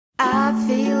I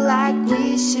feel like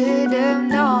we should have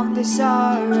known this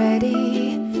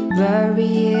already. Were we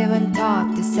even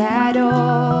taught this at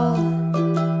all?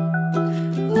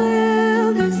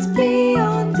 Will this be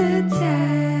on the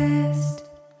test?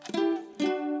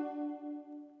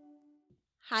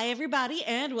 Hi, everybody,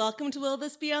 and welcome to Will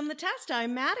This Be on the Test?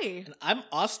 I'm Maddie. And I'm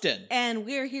Austin. And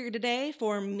we're here today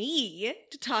for me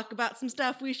to talk about some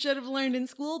stuff we should have learned in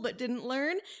school but didn't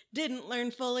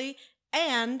learn fully,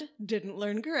 and didn't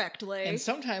learn correctly. And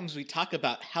sometimes we talk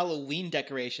about Halloween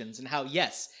decorations and how,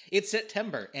 yes, it's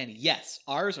September, and yes,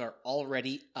 ours are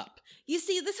already up. You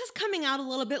see, this is coming out a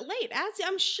little bit late, as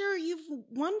I'm sure you've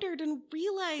wondered and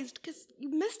realized, because you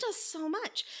missed us so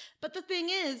much. But the thing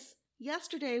is,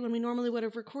 yesterday, when we normally would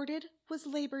have recorded, was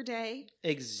Labor Day.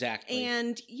 Exactly.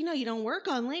 And, you don't work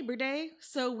on Labor Day,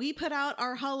 so we put out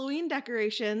our Halloween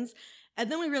decorations. And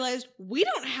then we realized we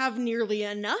don't have nearly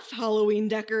enough Halloween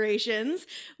decorations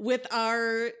with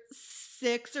our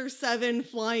 6 or 7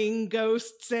 flying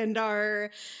ghosts and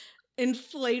our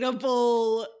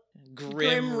inflatable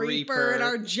Grim Reaper and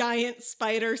our giant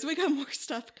spider. So we got more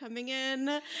stuff coming in.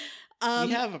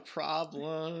 We have a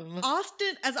problem.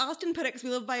 Austin put it, because we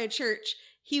live by a church,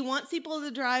 he wants people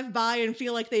to drive by and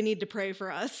feel like they need to pray for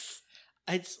us.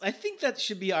 I think that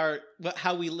should be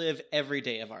how we live every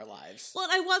day of our lives. Well,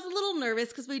 I was a little nervous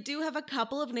because we do have a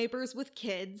couple of neighbors with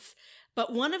kids,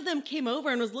 but one of them came over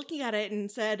and was looking at it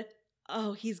and said,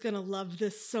 "Oh, he's going to love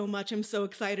this so much. I'm so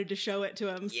excited to show it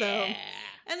to him." Yeah. So,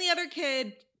 and the other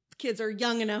kids are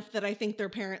young enough that I think their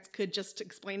parents could just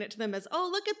explain it to them as, "Oh,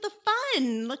 look at the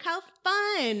fun. Look how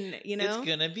fun, It's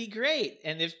going to be great."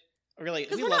 And if really,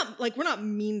 because we're not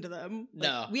mean to them.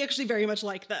 No, we actually very much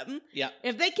like them. Yeah.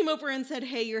 If they came over and said,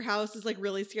 "Hey, your house is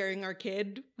really scaring our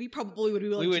kid," we probably would be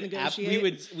willing to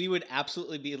negotiate. We would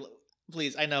absolutely be.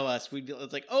 Please, I know us.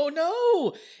 It's like, "Oh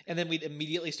no!" And then we'd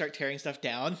immediately start tearing stuff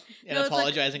down and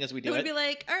apologizing as we do it. It would be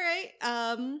like, "All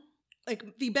right,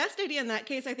 the best idea in that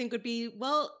case, I think, would be,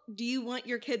 well, do you want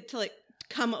your kid to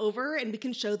come over and we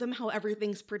can show them how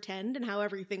everything's pretend and how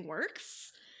everything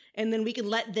works?" And then we can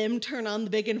let them turn on the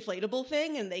big inflatable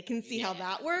thing and they can see how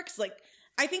that works.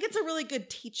 I think it's a really good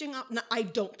teaching. I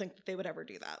don't think that they would ever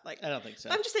do that. I don't think so.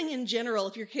 I'm just saying in general,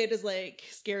 if your kid is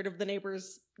scared of the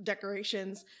neighbor's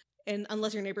decorations, and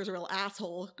unless your neighbor's a real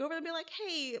asshole, go over and be like,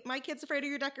 "Hey, my kid's afraid of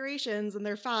your decorations and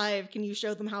they're 5. Can you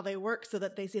show them how they work so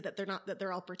that they see that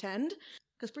they're all pretend?"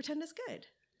 Because pretend is good.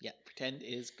 Yeah, pretend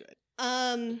is good.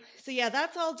 So yeah,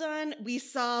 that's all done. We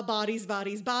saw Bodies,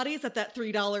 Bodies, Bodies at that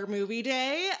 $3 movie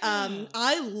day.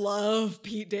 I love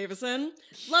Pete Davidson.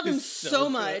 Love him so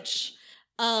much.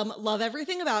 Love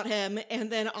everything about him.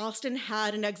 And then Austin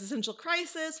had an existential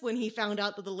crisis when he found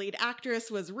out that the lead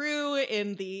actress was Rue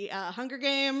in the Hunger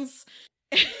Games.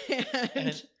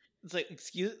 And it's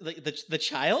excuse, the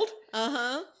child?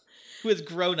 Uh-huh. Who has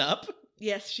grown up?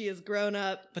 Yes, she has grown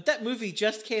up. But that movie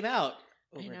just came out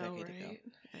over a decade ago.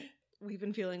 We've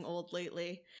been feeling old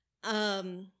lately. But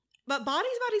Bodies,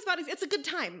 Bodies, Bodies, it's a good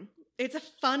time. It's a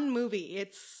fun movie.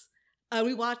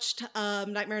 We watched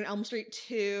Nightmare on Elm Street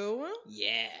 2.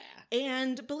 Yeah.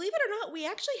 And believe it or not, we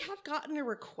actually have gotten a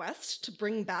request to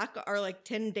bring back our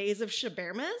 10 Days of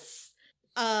Shabermas,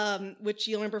 which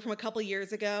you'll remember from a couple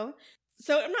years ago.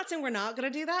 So I'm not saying we're not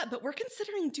going to do that, but we're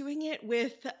considering doing it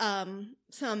with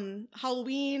some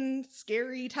Halloween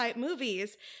scary type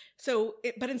movies.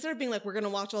 But instead of being we're going to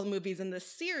watch all the movies in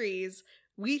this series,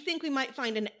 we think we might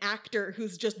find an actor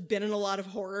who's just been in a lot of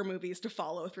horror movies to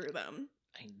follow through them.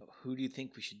 I know. Who do you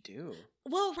think we should do?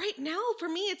 Well, right now, for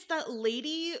me, it's that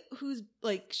lady who's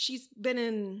she's been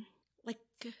in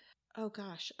oh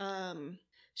gosh,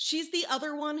 she's the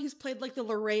other one who's played the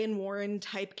Lorraine Warren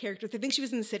type character. I think she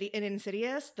was in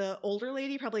Insidious. The older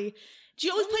lady, probably. She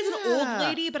always plays an old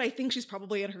lady, but I think she's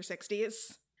probably in her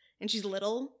 60s, and she's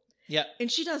little. Yeah.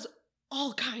 And she does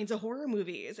all kinds of horror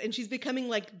movies, and she's becoming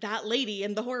that lady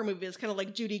in the horror movies, kind of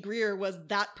like Judy Greer was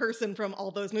that person from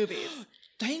all those movies.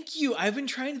 Thank you. I've been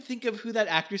trying to think of who that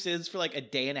actress is for a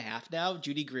day and a half now.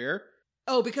 Judy Greer.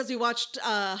 Oh, because we watched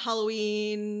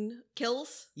Halloween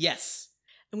Kills? Yes.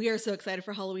 And we are so excited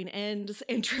for Halloween Ends.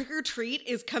 And Trick or Treat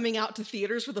is coming out to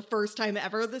theaters for the first time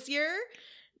ever this year.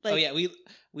 Oh yeah,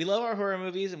 we love our horror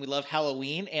movies and we love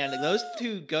Halloween, and those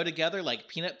two go together like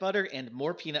peanut butter and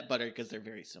more peanut butter because they're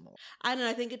very similar. I don't know.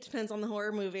 I think it depends on the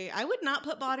horror movie. I would not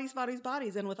put Bodies, Bodies,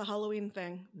 Bodies in with a Halloween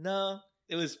thing. No.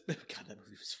 It was, God, that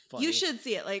movie was funny. You should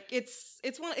see it. It's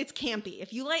campy.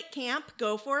 If you like camp,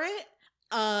 go for it.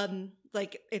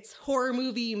 It's horror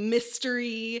movie,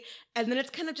 mystery, and then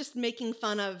it's kind of just making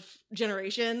fun of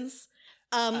generations.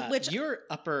 Which you're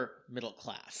upper middle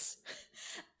class.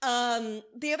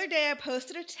 The other day I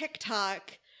posted a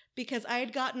TikTok because I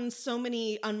had gotten so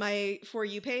many on my For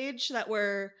You page that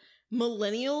were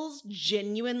millennials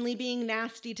genuinely being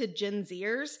nasty to Gen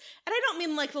Zers. And I don't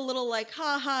mean like the little like,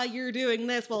 haha, you're doing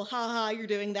this, well, haha, you're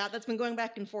doing that. That's been going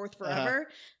back and forth forever.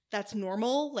 That's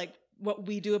normal. Like what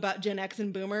we do about Gen X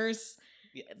and boomers,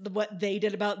 what they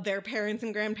did about their parents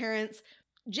and grandparents.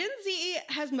 Gen Z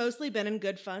has mostly been in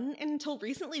good fun. And until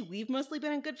recently, we've mostly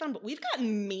been in good fun, but we've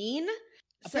gotten mean.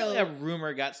 Apparently a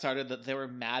rumor got started that they were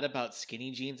mad about skinny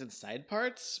jeans and side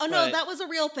parts. Oh, no, that was a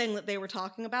real thing that they were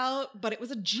talking about, but it was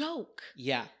a joke.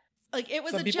 Yeah. Like, it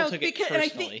was Some a people joke. took it because,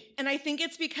 personally. and I think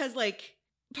it's because, like,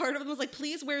 part of them was like,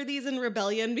 please wear these in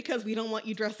rebellion because we don't want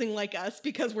you dressing like us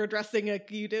because we're dressing like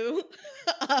you do.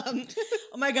 Oh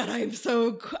my God, I'm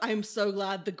so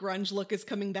glad the grunge look is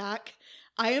coming back.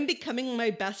 I am becoming my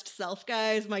best self,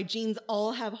 guys. My jeans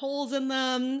all have holes in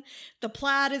them. The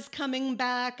plaid is coming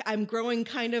back. I'm growing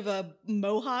kind of a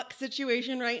mohawk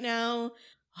situation right now.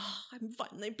 Oh, I'm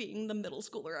finally being the middle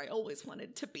schooler I always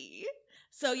wanted to be.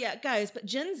 So yeah, guys, but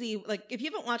Gen Z, like if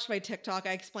you haven't watched my TikTok,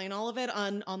 I explain all of it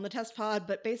on the test pod,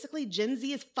 but basically Gen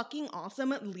Z is fucking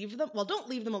awesome. Don't leave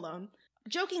them alone.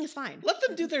 Joking is fine. Let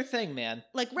them do their thing, man.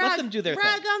 Like let them do their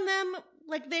rag thing. on them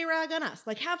like they rag on us.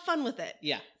 Like have fun with it.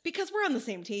 Yeah. Because we're on the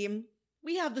same team.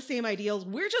 We have the same ideals.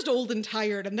 We're just old and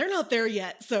tired and they're not there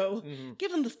yet. So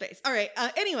give them the space. All right.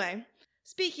 Anyway,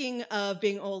 speaking of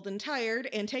being old and tired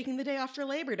and taking the day off for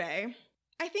Labor Day,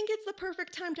 I think it's the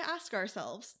perfect time to ask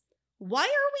ourselves, why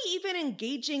are we even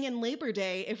engaging in Labor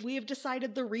Day if we have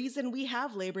decided the reason we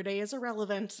have Labor Day is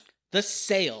irrelevant? The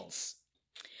sales.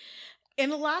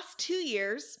 In the last 2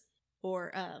 years,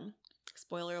 or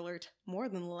spoiler alert, more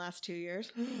than the last 2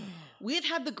 years, we have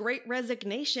had the Great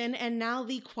Resignation and now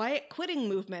the Quiet Quitting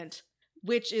movement,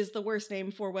 which is the worst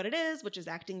name for what it is, which is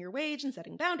acting your wage and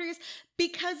setting boundaries,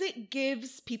 because it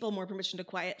gives people more permission to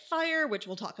quiet fire, which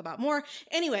we'll talk about more.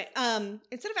 Anyway,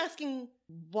 instead of asking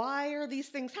why are these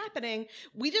things happening,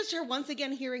 we just are once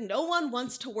again hearing no one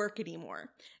wants to work anymore.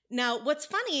 Now, what's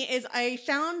funny is I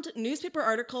found newspaper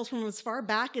articles from as far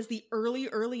back as the early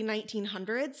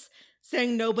 1900s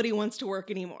saying nobody wants to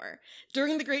work anymore.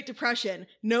 During the Great Depression,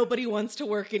 nobody wants to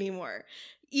work anymore.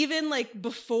 Even like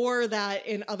before that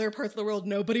in other parts of the world,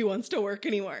 nobody wants to work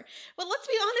anymore. But let's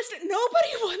be honest, nobody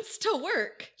wants to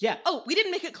work. Yeah. Oh, we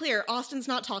didn't make it clear. Austin's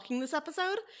not talking this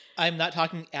episode. I'm not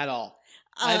talking at all.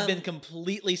 I've been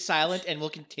completely silent and will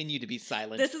continue to be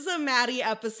silent. This is a Maddie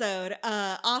episode.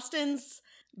 Austin's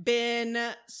been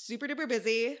super duper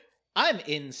busy. I'm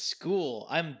in school.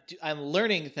 I'm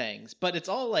learning things, but it's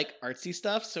all like artsy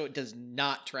stuff, so it does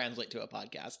not translate to a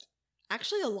podcast.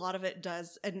 Actually, a lot of it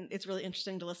does, and it's really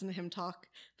interesting to listen to him talk.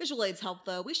 Visual aids help,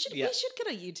 though. We should get a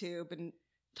YouTube and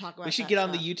talk about. We should that get stuff.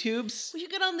 on the YouTubes. We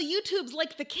should get on the YouTubes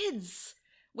like the kids.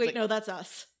 Wait, no, that's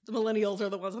us. The millennials are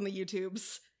the ones on the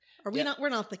YouTubes. Are we not? We're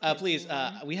not the kids. Please,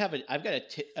 I've got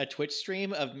a Twitch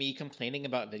stream of me complaining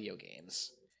about video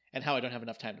games and how I don't have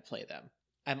enough time to play them.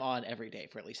 I'm on every day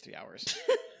for at least 3 hours.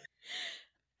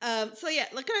 So yeah,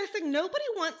 look at our thing. Nobody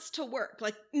wants to work.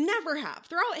 Like, never have.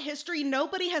 Throughout history,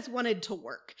 nobody has wanted to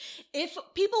work. If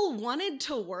people wanted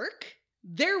to work,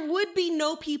 there would be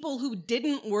no people who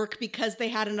didn't work because they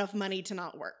had enough money to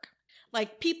not work.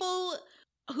 Like, people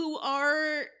who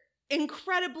are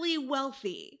incredibly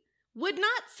wealthy would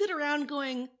not sit around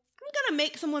going, I'm gonna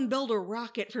make someone build a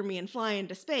rocket for me and fly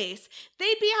into space.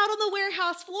 They'd be out on the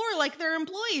warehouse floor like their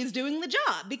employees doing the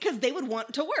job because they would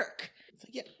want to work.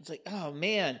 It's like, oh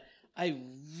man, I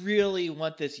really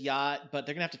want this yacht, but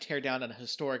they're gonna have to tear down a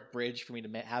historic bridge for me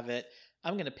to have it.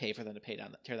 I'm gonna pay for them to tear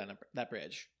down that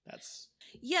bridge.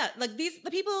 Like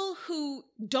the people who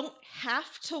don't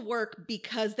have to work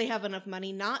because they have enough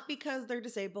money, not because they're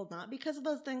disabled, not because of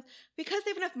those things, because they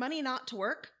have enough money not to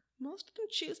work. Most of them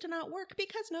choose to not work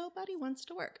because nobody wants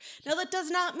to work. Now, that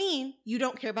does not mean you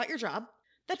don't care about your job.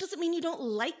 That doesn't mean you don't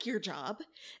like your job.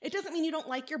 It doesn't mean you don't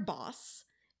like your boss.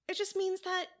 It just means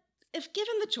that if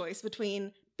given the choice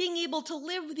between being able to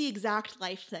live the exact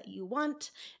life that you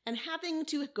want and having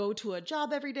to go to a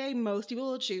job every day, most people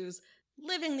will choose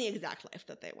living the exact life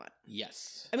that they want.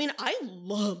 Yes. I mean, I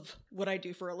love what I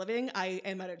do for a living. I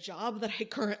am at a job that I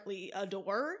currently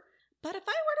adore. But if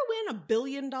I were to win $1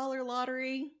 billion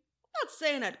lottery, I'm not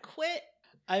saying I'd quit.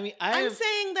 I mean, I'm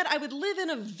saying that I would live in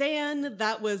a van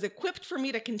that was equipped for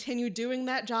me to continue doing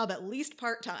that job at least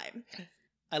part-time.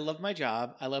 I love my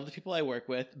job. I love the people I work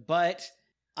with, but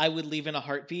I would leave in a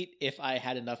heartbeat if I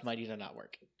had enough money to not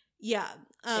work. Yeah.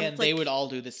 And they would all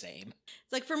do the same.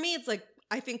 It's like, for me, it's like,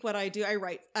 I think what I do, I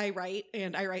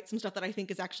write some stuff that I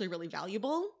think is actually really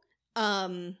valuable.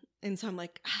 And so I'm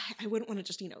like, I wouldn't want to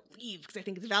just, leave because I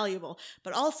think it's valuable.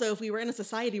 But also, if we were in a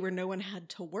society where no one had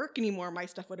to work anymore, my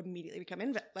stuff would immediately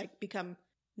become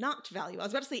not valuable. I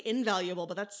was about to say invaluable,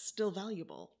 but that's still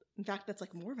valuable. In fact, that's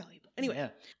like more valuable.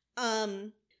 Anyway,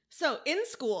 so in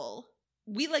school,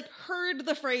 we heard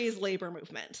the phrase labor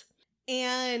movement,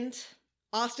 and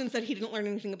Austin said he didn't learn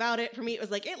anything about it. For me, it was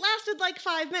it lasted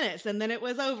 5 minutes, and then it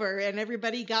was over, and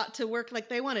everybody got to work like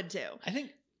they wanted to. I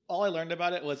think all I learned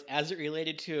about it was as it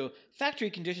related to factory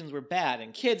conditions were bad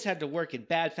and kids had to work in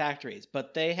bad factories,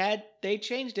 but they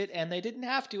changed it and they didn't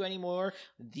have to anymore.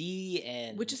 The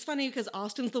end. Which is funny because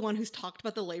Austin's the one who's talked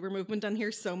about the labor movement on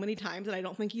here so many times, and I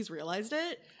don't think he's realized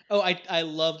it. Oh, I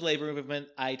loved labor movement.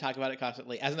 I talk about it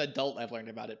constantly. As an adult, I've learned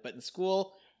about it, but in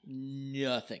school,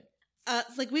 nothing.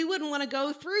 It's we wouldn't want to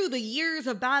go through the years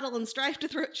of battle and strife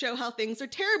to show how things are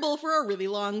terrible for a really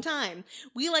long time.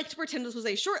 We like to pretend this was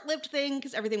a short-lived thing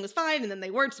because everything was fine and then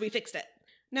they weren't, so we fixed it.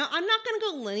 Now, I'm not going to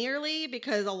go linearly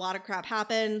because a lot of crap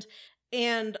happened,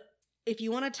 and if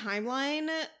you want a timeline,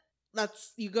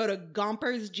 you go to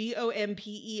Gompers,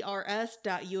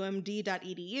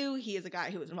 GOMPERS.umd.edu. He is a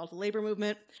guy who was involved in the labor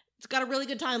movement. It's got a really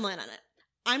good timeline on it.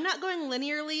 I'm not going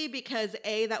linearly because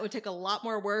A, that would take a lot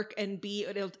more work, and B,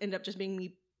 it'll end up just being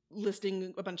me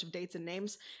listing a bunch of dates and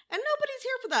names. And nobody's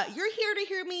here for that. You're here to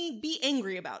hear me be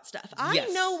angry about stuff. I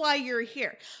know why you're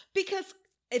here. Because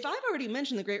if I've already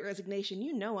mentioned the Great Resignation,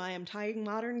 you know I am tying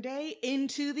modern day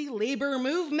into the labor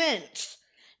movement.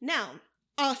 Now,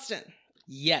 Austin.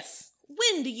 Yes.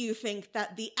 When do you think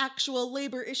that the actual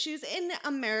labor issues in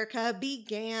America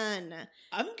began?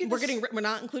 We're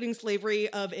not including slavery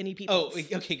of any people. Oh,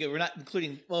 okay, good. We're not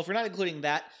including. Well, if we're not including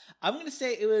that, I'm going to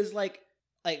say it was like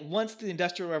once the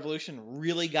Industrial Revolution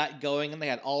really got going and they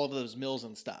had all of those mills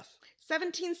and stuff.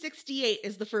 1768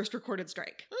 is the first recorded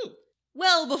strike. Ooh.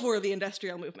 Well before the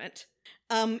Industrial Movement.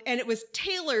 And it was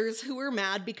tailors who were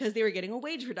mad because they were getting a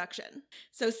wage reduction.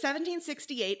 So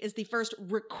 1768 is the first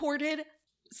recorded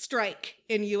strike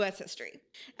in U.S. history.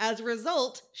 As a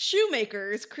result,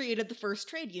 shoemakers created the first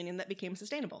trade union that became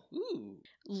sustainable. Ooh.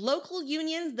 Local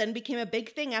unions then became a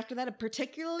big thing after that,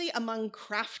 particularly among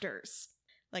crafters.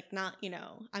 Not,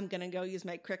 I'm going to go use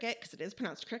my Cricut, because it is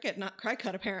pronounced cricket, not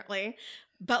Cricut apparently.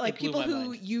 But people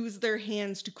who use their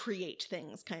hands to create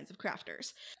things, kinds of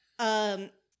crafters.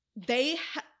 They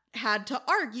had to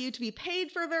argue to be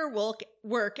paid for their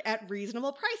work at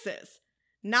reasonable prices.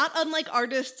 Not unlike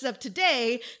artists of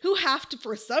today who have to,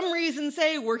 for some reason,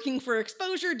 say working for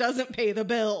exposure doesn't pay the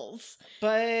bills.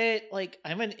 But,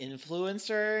 I'm an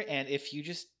influencer, and if you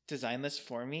just design this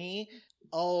for me,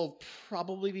 I'll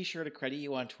probably be sure to credit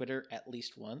you on Twitter at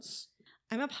least once.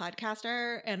 I'm a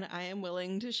podcaster, and I am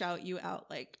willing to shout you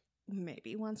out,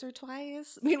 maybe once or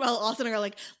twice. Meanwhile, Austin and I are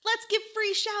let's give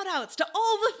free shout-outs to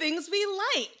all the things we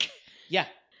like. Yeah.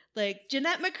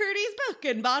 Jeanette McCurdy's book,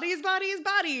 and Bodies, Bodies,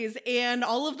 Bodies, and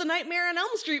all of the Nightmare on Elm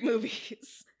Street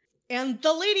movies. And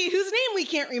the lady whose name we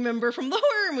can't remember from the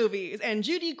horror movies, and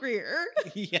Judy Greer.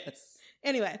 Yes.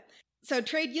 Anyway, so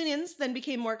trade unions then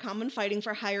became more common, fighting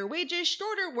for higher wages,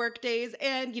 shorter work days,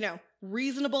 and,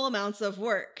 reasonable amounts of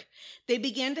work. They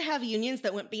began to have unions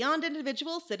that went beyond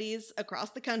individual cities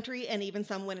across the country, and even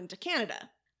some went into Canada.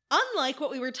 Unlike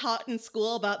what we were taught in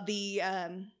school about the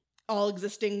all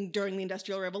existing during the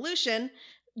Industrial Revolution,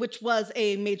 which was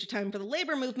a major time for the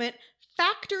labor movement,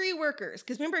 factory workers,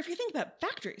 because remember, if you think about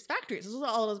factories, this is what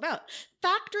all it was about.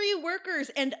 Factory workers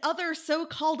and other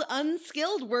so-called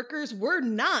unskilled workers were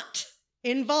not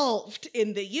involved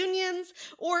in the unions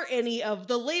or any of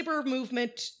the labor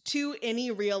movement to any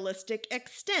realistic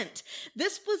extent.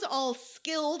 This was all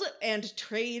skilled and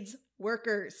trades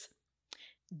workers.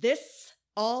 This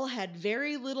all had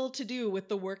very little to do with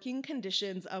the working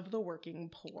conditions of the working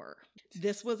poor.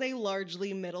 This was a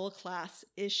largely middle-class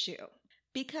issue.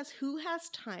 Because who has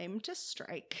time to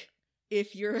strike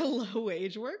if you're a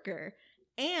low-wage worker?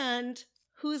 And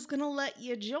who's gonna let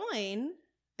you join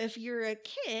if you're a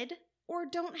kid or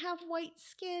don't have white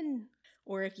skin?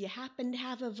 Or if you happen to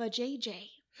have a vajayjay?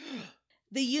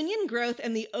 The union growth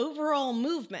and the overall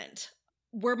movement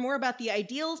were more about the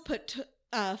ideals put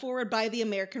forward by the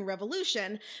American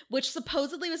Revolution, which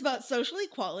supposedly was about social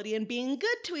equality and being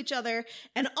good to each other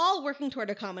and all working toward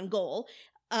a common goal.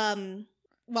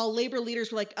 While labor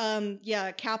leaders were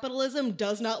capitalism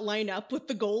does not line up with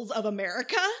the goals of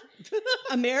America.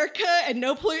 America, at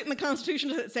no point in the Constitution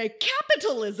does it say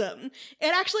capitalism.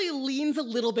 It actually leans a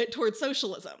little bit towards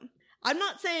socialism. I'm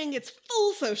not saying it's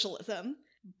full socialism,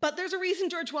 but there's a reason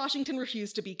George Washington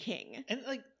refused to be king. And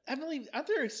I believe, aren't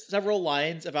there several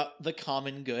lines about the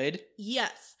common good?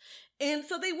 Yes. And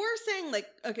so they were saying, like,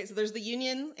 okay, so there's the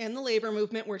union and the labor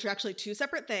movement, which are actually two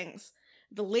separate things.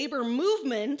 The labor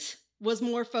movement was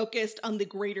more focused on the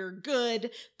greater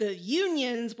good. The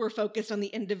unions were focused on the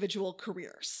individual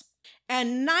careers.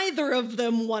 And neither of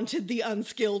them wanted the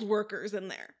unskilled workers in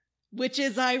there, which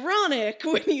is ironic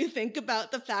when you think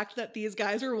about the fact that these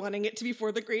guys were wanting it to be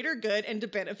for the greater good and to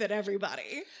benefit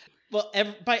everybody. Well,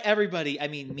 by everybody, I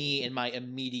mean me and my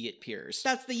immediate peers.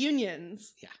 That's the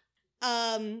unions. Yeah.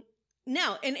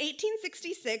 Now, in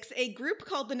 1866, a group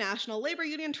called the National Labor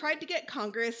Union tried to get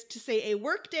Congress to say a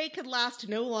workday could last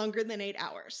no longer than 8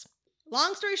 hours.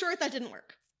 Long story short, that didn't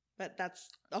work, but that's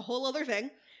a whole other thing.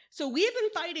 So we have been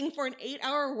fighting for an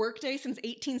 8-hour workday since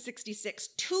 1866.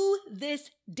 To this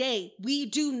day, we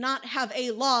do not have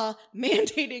a law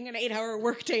mandating an 8-hour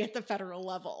workday at the federal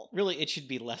level. Really, it should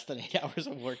be less than 8 hours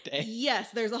of workday.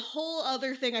 Yes, there's a whole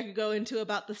other thing I could go into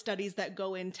about the studies that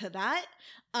go into that.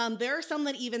 There are some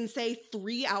that even say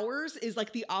 3 hours is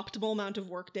like the optimal amount of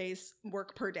work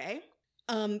per day.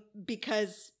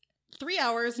 Because 3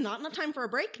 hours, not enough time for a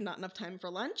break, not enough time for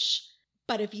lunch.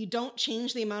 But if you don't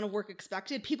change the amount of work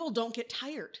expected, people don't get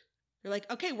tired. They're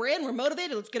like, okay, we're in, we're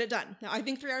motivated, let's get it done. Now, I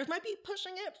think 3 hours might be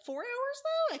pushing it. 4 hours,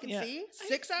 though, I can see.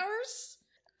 6 hours.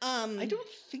 I don't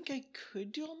think I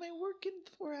could do all my work in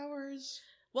 4 hours.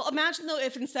 Well, imagine, though,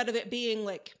 if instead of it being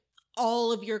like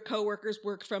all of your coworkers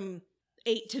worked from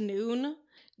 8 to noon,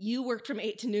 you worked from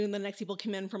 8 to noon, the next people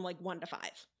come in from like 1 to 5.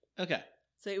 Okay.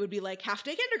 So it would be like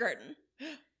half-day kindergarten.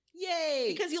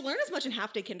 Yay! Because you learn as much in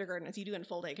half-day kindergarten as you do in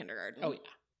full-day kindergarten. Oh, yeah.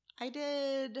 I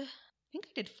think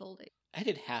I did full-day. I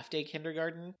did half-day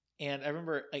kindergarten, and I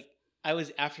remember, like, I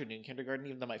was afternoon kindergarten,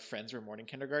 even though my friends were morning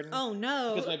kindergarten. Oh,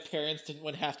 no. Because my parents didn't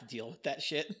want to have to deal with that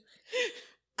shit.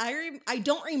 I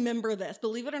don't remember this.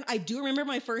 Believe it or not, I do remember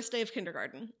my first day of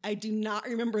kindergarten. I do not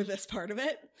remember this part of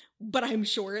it, but I'm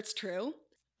sure it's true.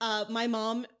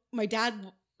 My dad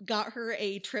got her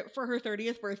a trip for her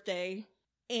 30th birthday,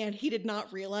 and he did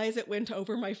not realize it went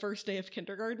over my first day of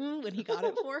kindergarten when he got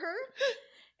it for her.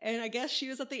 And I guess she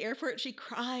was at the airport. She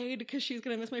cried because she was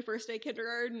going to miss my first day of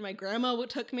kindergarten. My grandma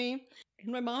took me.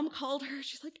 And my mom called her.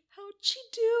 She's like, how'd she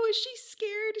do? Is she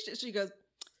scared? She goes,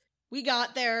 we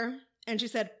got there. And she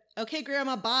said, okay,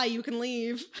 Grandma, bye. You can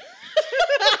leave.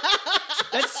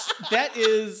 That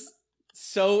is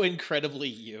so incredibly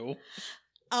you.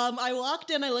 I walked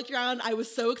in. I looked around. I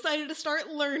was so excited to start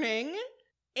learning.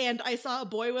 And I saw a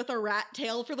boy with a rat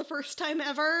tail for the first time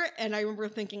ever. And I remember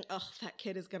thinking, oh, that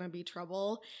kid is going to be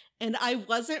trouble. And I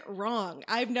wasn't wrong.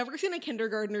 I've never seen a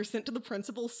kindergartner sent to the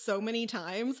principal so many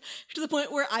times to the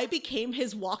point where I became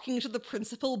his walking to the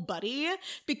principal buddy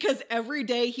because every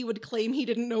day he would claim he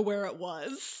didn't know where it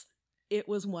was. It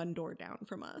was one door down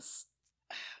from us.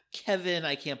 Kevin,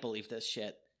 I can't believe this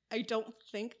shit. I don't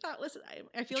think that was...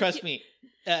 I feel Trust me,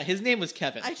 his name was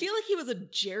Kevin. I feel like he was a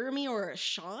Jeremy or a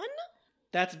Sean.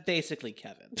 That's basically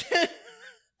Kevin.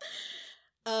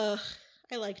 I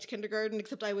liked kindergarten,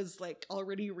 except I was like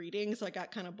already reading, so I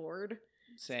got kind of bored.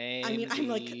 Same. I mean, I'm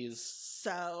like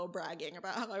so bragging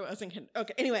about how I was in kindergarten.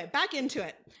 Okay, anyway, back into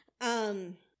it.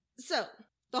 So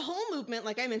the whole movement,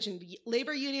 like I mentioned,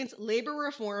 labor unions, labor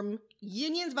reform,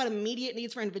 unions about immediate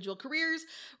needs for individual careers,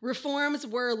 reforms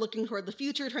were looking toward the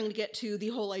future, trying to get to the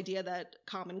whole idea that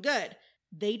common good.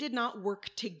 They did not work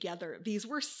together. These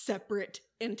were separate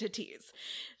entities.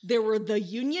 There were the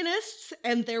unionists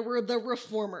and there were the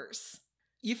reformers.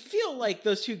 You feel like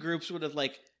those two groups would have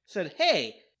like said,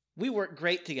 hey, we work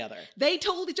great together. They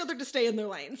told each other to stay in their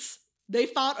lanes. They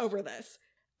fought over this.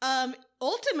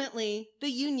 Ultimately, the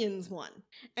unions won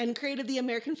and created the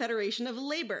American Federation of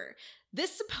Labor.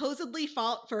 This supposedly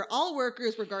fought for all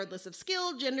workers regardless of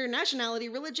skill, gender, nationality,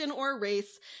 religion, or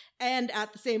race, and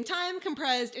at the same time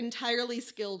comprised entirely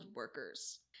skilled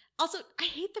workers. Also, I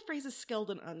hate the phrases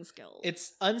skilled and unskilled.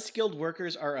 It's unskilled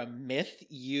workers are a myth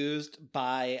used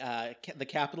by the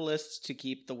capitalists to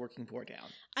keep the working poor down.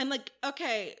 I'm like,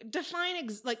 okay,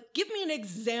 give me an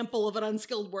example of an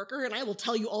unskilled worker and I will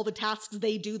tell you all the tasks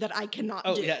they do that I cannot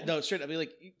do. Oh, yeah, no, straight up. I mean,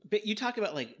 like, you talk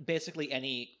about, like, basically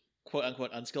any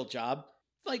quote-unquote unskilled job.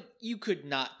 Like, you could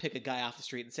not pick a guy off the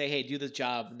street and say, hey, do this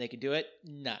job, and they can do it.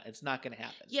 No, it's not going to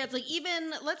happen. Yeah, it's like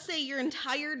even, let's say your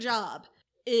entire job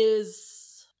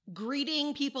is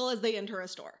greeting people as they enter a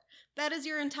store. That is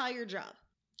your entire job.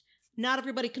 Not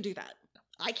everybody can do that.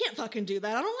 I can't fucking do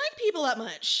that. I don't like people that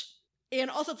much.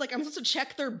 And also, it's like, I'm supposed to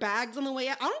check their bags on the way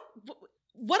out.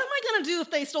 What am I going to do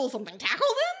if they stole something? Tackle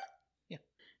them? Yeah.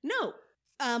 No.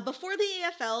 Before the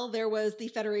AFL, there was the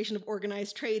Federation of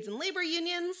Organized Trades and Labor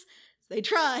Unions. They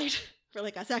tried, for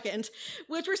like a second,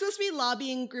 which were supposed to be a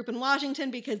lobbying group in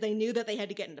Washington because they knew that they had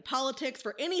to get into politics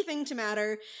for anything to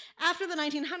matter. After the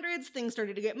 1900s, things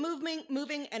started to get moving,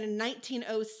 and in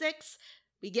 1906,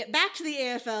 we get back to the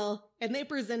AFL, and they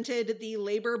presented the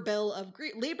Labor's Bill of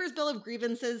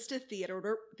Grievances to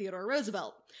Theodore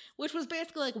Roosevelt, which was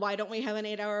basically like, why don't we have an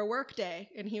 8-hour workday?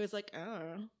 And he was like,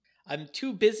 oh. I'm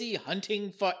too busy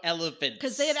hunting for elephants.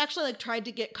 Because they had actually like tried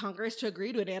to get Congress to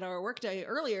agree to an 8-hour workday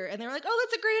earlier, and they were like, oh,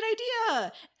 that's a great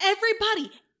idea.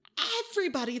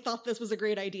 Everybody thought this was a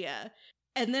great idea.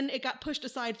 And then it got pushed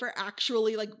aside for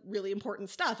actually like really important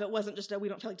stuff. It wasn't just we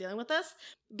don't feel like dealing with this.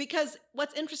 Because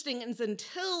what's interesting is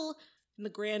until, in the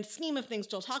grand scheme of things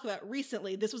we'll talk about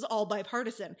recently, this was all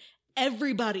bipartisan.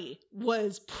 Everybody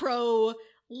was pro,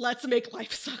 let's make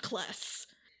life suck less.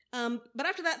 But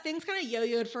after that, things kind of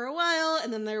yo-yoed for a while,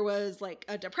 and then there was like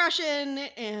a depression,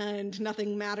 and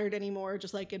nothing mattered anymore,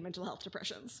 just like in mental health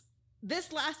depressions.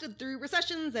 This lasted through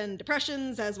recessions and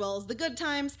depressions, as well as the good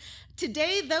times.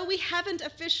 Today, though we haven't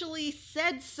officially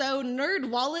said so,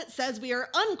 NerdWallet says we are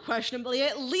unquestionably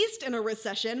at least in a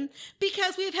recession,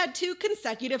 because we've had 2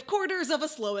 consecutive quarters of a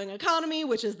slowing economy,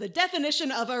 which is the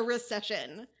definition of a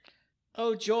recession.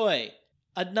 Oh joy,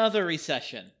 another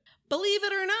recession. Believe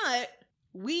it or not,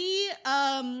 we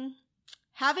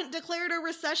haven't declared a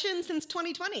recession since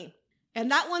 2020.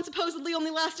 And that one supposedly only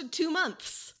lasted 2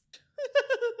 months.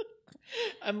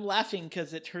 I'm laughing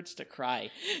because it hurts to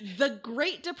cry. The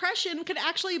Great Depression could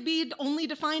actually be only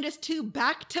defined as 2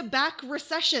 back-to-back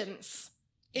recessions.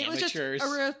 It was just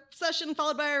a recession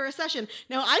followed by a recession.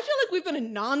 Now, I feel like we've been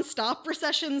in non-stop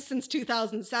recessions since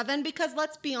 2007 because,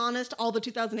 let's be honest, all the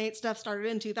 2008 stuff started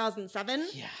in 2007.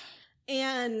 Yeah.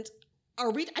 And I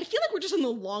feel like we're just in the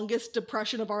longest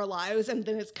depression of our lives, and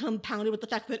then it's compounded with the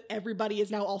fact that everybody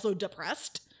is now also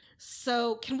depressed.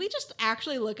 So can we just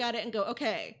actually look at it and go,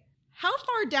 okay, how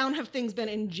far down have things been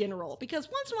in general? Because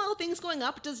once in a while, things going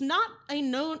up does not a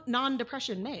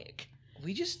non-depression make.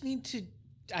 We just need to,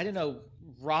 I don't know,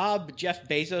 rob Jeff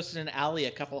Bezos in an alley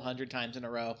a couple hundred times in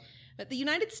a row. But the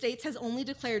United States has only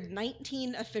declared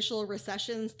 19 official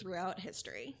recessions throughout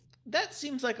history. That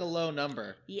seems like a low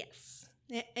number. Yes.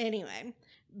 Anyway,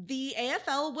 the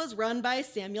AFL was run by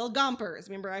Samuel Gompers.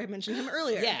 Remember I mentioned him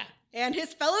earlier? Yeah. And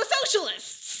his fellow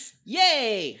socialists.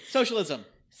 Yay! Socialism.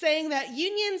 Saying that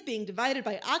unions being divided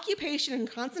by occupation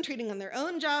and concentrating on their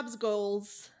own jobs'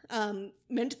 goals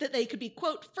meant that they could be,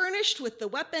 quote, furnished with the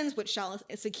weapons which shall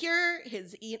secure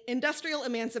his industrial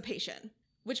emancipation.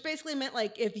 Which basically meant,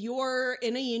 like, if you're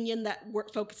in a union that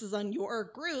focuses on your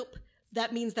group,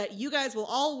 that means that you guys will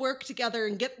all work together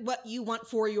and get what you want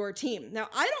for your team. Now,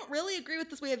 I don't really agree with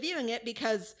this way of viewing it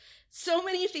because so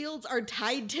many fields are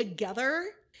tied together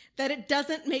that it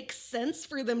doesn't make sense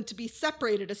for them to be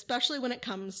separated, especially when it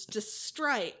comes to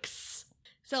strikes.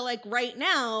 So, like, right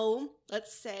now,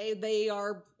 let's say they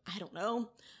are, I don't know,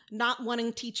 not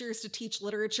wanting teachers to teach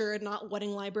literature and not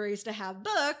wanting libraries to have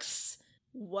books.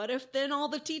 What if then all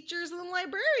the teachers and the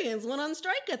librarians went on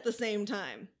strike at the same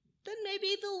time? Then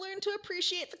maybe they'll learn to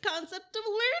appreciate the concept of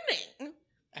learning.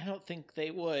 I don't think they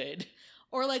would.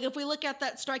 Or like if we look at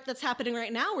that strike that's happening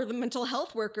right now where the mental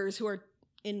health workers, who are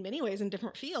in many ways in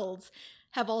different fields,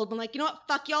 have all been like, you know what,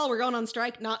 fuck y'all, we're going on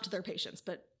strike, not to their patients,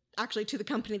 but actually to the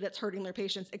company that's hurting their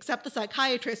patients, except the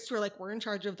psychiatrists who are like, we're in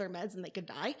charge of their meds and they could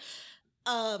die.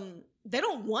 They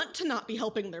don't want to not be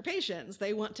helping their patients.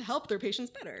 They want to help their patients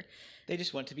better. They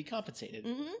just want to be compensated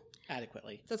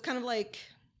adequately. So it's kind of like,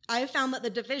 I've found that the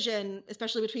division,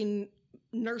 especially between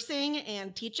nursing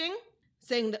and teaching,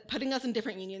 saying that putting us in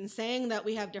different unions, saying that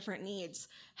we have different needs,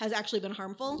 has actually been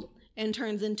harmful and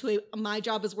turns into a my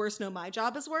job is worse, no, my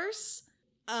job is worse.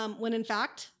 When in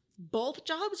fact, both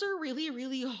jobs are really,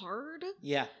 really hard.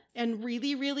 Yeah. And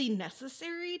really, really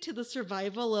necessary to the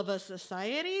survival of a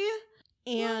society.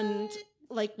 And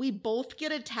like we both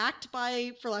get attacked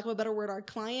by, for lack of a better word, our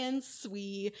clients.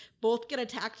 We both get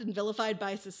attacked and vilified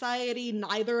by society.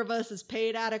 Neither of us is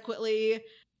paid adequately.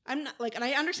 I'm not like, and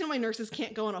I understand why nurses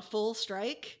can't go on a full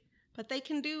strike, but they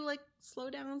can do like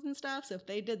slowdowns and stuff. So if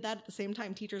they did that at the same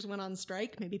time teachers went on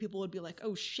strike, maybe people would be like,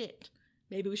 oh shit,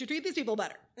 maybe we should treat these people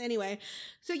better. Anyway,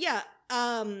 so yeah,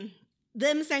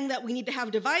 them saying that we need to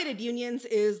have divided unions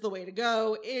is the way to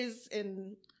go is,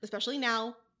 in especially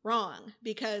now, wrong,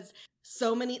 because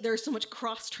there's so much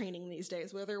cross-training these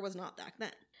days where there was not back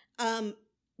then.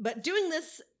 But doing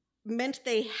this meant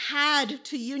they had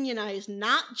to unionize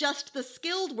not just the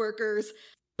skilled workers,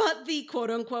 but the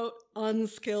quote-unquote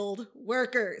unskilled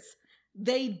workers.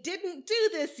 They didn't do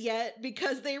this yet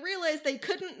because they realized they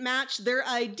couldn't match their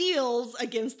ideals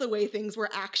against the way things were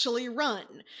actually run.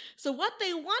 So what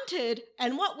they wanted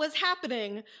and what was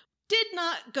happening did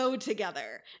not go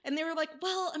together. And they were like,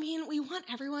 well, I mean, we want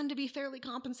everyone to be fairly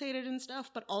compensated and stuff,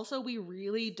 but also we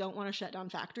really don't want to shut down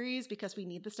factories because we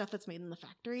need the stuff that's made in the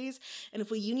factories. And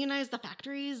if we unionize the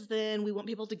factories, then we want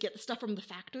people to get the stuff from the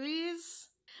factories.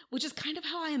 Which is kind of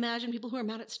how I imagine people who are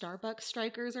mad at Starbucks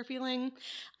strikers are feeling.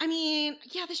 I mean,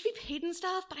 yeah, they should be paid and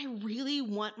stuff, but I really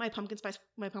want my pumpkin spice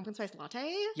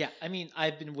latte. Yeah, I mean,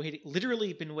 I've been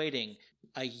literally been waiting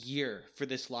a year for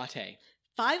this latte.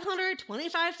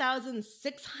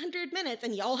 525,600 minutes,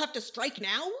 and y'all have to strike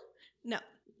now? No.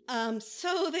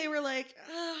 So they were like,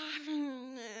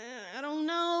 I don't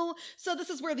know. So this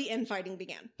is where the infighting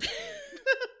began.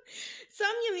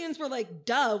 Some unions were like,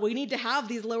 duh, we need to have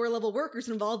these lower level workers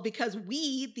involved because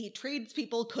we, the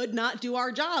tradespeople, could not do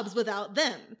our jobs without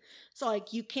them. So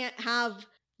like, you can't have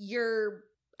your,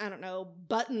 I don't know,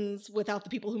 buttons without the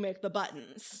people who make the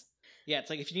buttons. Yeah, it's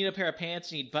like if you need a pair of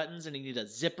pants, you need buttons, and you need a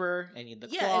zipper, and you need the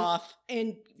cloth.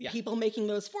 And people making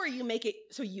those for you make it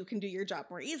so you can do your job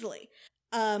more easily.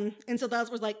 And so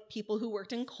that was like people who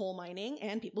worked in coal mining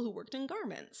and people who worked in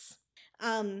garments.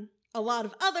 A lot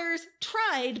of others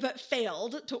tried but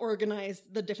failed to organize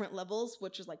the different levels,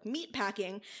 which was like meat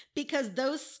packing, because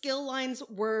those skill lines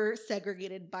were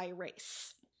segregated by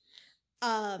race.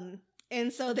 And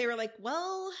so they were like,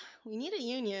 well, we need a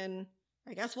union.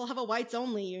 I guess we'll have a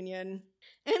whites-only union.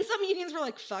 And some unions were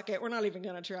like, fuck it, we're not even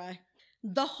gonna try.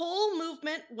 The whole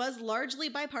movement was largely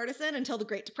bipartisan until the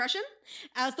Great Depression.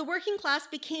 As the working class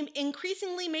became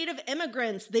increasingly made of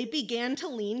immigrants, they began to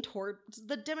lean towards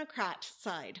the Democrat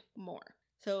side more.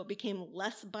 So it became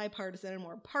less bipartisan and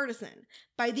more partisan.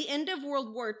 By the end of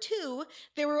World War II,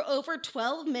 there were over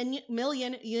 12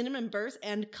 million union members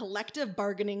and collective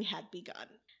bargaining had begun.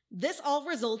 This all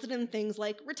resulted in things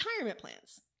like retirement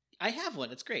plans. I have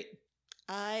one. It's great.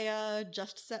 I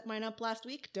just set mine up last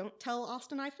week. Don't tell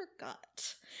Austin I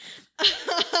forgot.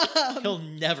 He'll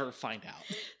never find out.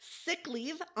 Sick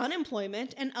leave,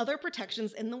 unemployment, and other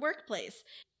protections in the workplace.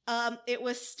 It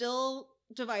was still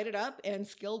divided up, and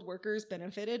skilled workers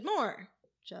benefited more,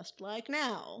 just like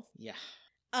now. Yeah.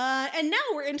 And now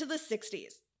we're into the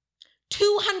 60s.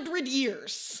 200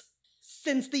 years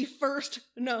since the first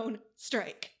known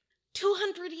strike.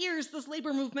 200 years this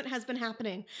labor movement has been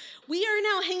happening. We are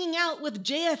now hanging out with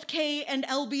JFK and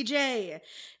LBJ.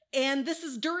 And this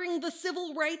is during the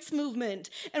civil rights movement.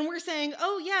 And we're saying,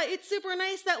 oh yeah, it's super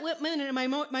nice that women and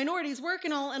minorities work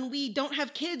and all, and we don't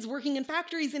have kids working in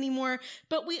factories anymore,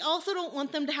 but we also don't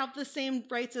want them to have the same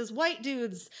rights as white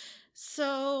dudes.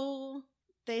 So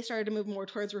they started to move more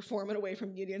towards reform and away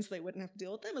from unions so they wouldn't have to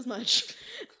deal with them as much.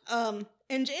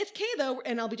 And JFK, though,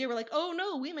 and LBJ were like, oh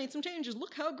no, we made some changes.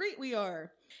 Look how great we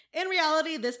are. In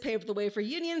reality, this paved the way for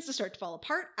unions to start to fall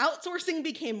apart. Outsourcing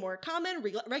became more common.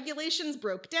 Regulations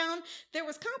broke down. There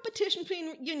was competition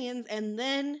between unions. And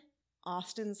then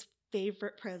Austin's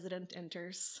favorite president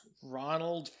enters.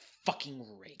 Ronald fucking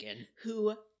Reagan.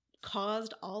 Who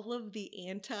caused all of the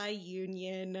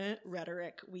anti-union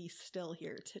rhetoric we still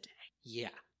hear today.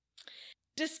 Yeah.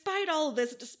 Despite all of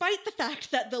this, despite the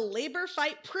fact that the labor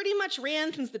fight pretty much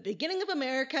ran since the beginning of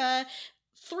America,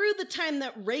 through the time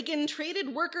that Reagan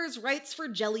traded workers' rights for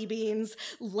jelly beans,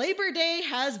 Labor Day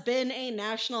has been a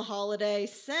national holiday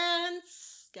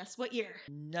since, guess what year?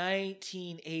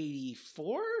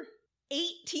 1984?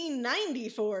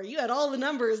 1894. You had all the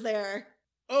numbers there.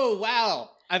 Oh, wow.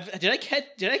 Did I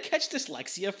catch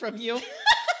dyslexia from you?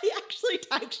 He actually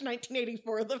typed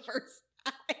 1984 the first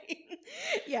time.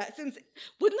 Yeah,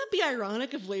 wouldn't that be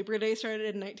ironic if Labor Day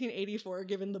started in 1984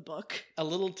 given the book? A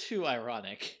little too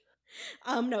ironic.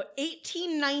 No,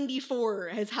 1894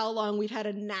 is how long we've had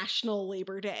a national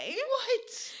Labor Day. What?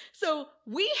 So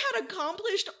we had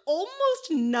accomplished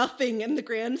almost nothing in the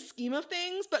grand scheme of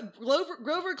things, but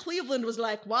Grover Cleveland was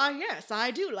like, why, yes,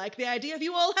 I do like the idea of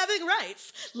you all having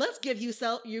rights. Let's give you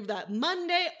that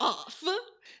Monday off.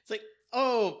 It's like,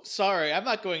 oh, sorry, I'm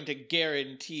not going to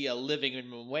guarantee a living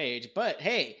minimum wage, but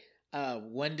hey,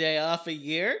 1 day off a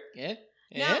year? Yeah.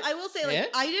 Now, I will say,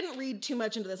 I didn't read too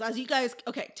much into this. As you guys,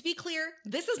 okay, to be clear,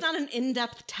 this is not an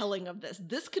in-depth telling of this.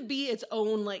 This could be its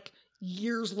own,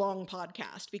 years-long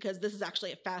podcast, because this is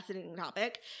actually a fascinating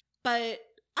topic. But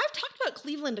I've talked about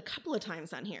Cleveland a couple of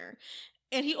times on here,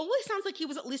 and he always sounds like he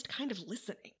was at least kind of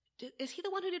listening. Is he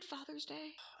the one who did Father's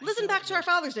Day? Listen back to our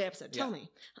Father's Day episode. Tell me.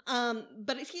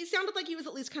 But he sounded like he was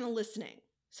at least kind of listening.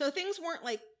 So things weren't,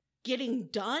 getting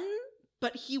done,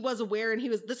 but he was aware, and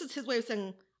this is his way of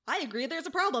saying, I agree there's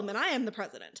a problem, and I am the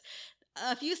president.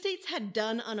 A few states had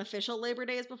done unofficial Labor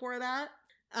Days before that.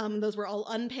 Those were all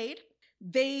unpaid.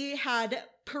 They had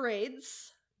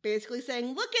parades basically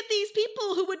saying, look at these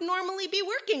people who would normally be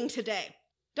working today.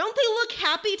 Don't they look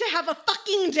happy to have a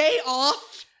fucking day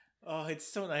off? Oh, it's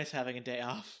so nice having a day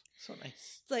off. So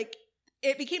nice. It's like,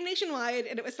 it became nationwide,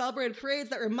 and it was celebrated parades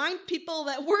that remind people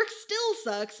that work still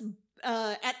sucks.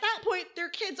 At that point, their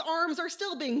kids' arms are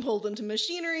still being pulled into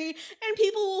machinery, and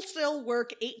people will still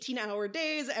work 18-hour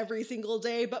days every single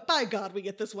day, but by God, we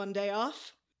get this one day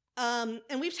off. And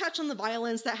we've touched on the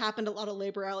violence that happened at a lot of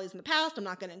labor rallies in the past. I'm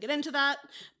not going to get into that.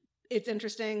 It's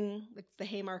interesting, like the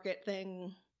Haymarket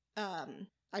thing.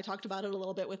 I talked about it a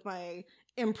little bit with my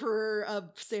Emperor of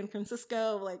San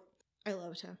Francisco. Like, I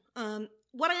loved him.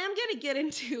 What I am going to get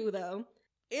into, though,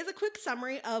 is a quick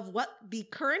summary of what the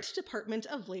current Department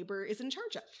of Labor is in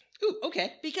charge of. Ooh,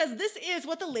 okay. Because this is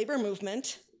what the labor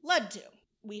movement led to.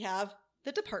 We have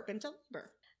the Department of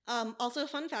Labor. Also, a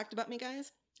fun fact about me,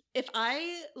 guys. If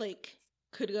I,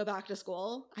 could go back to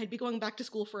school, I'd be going back to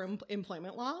school for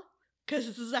employment law. Because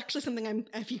this is actually something I'm,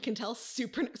 if you can tell,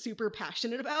 super, super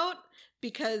passionate about.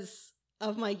 Because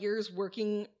of my years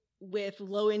working with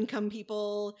low-income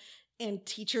people and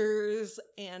teachers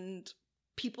and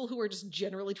people who are just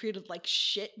generally treated like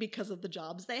shit because of the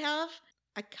jobs they have.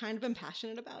 I kind of am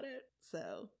passionate about it.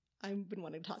 So I've been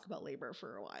wanting to talk about labor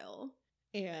for a while.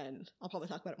 And I'll probably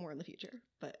talk about it more in the future.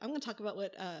 But I'm going to talk about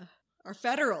what our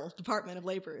federal Department of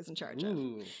Labor is in charge of.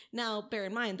 Now, bear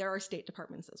in mind, there are state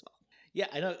departments as well. Yeah,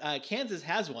 I know. Kansas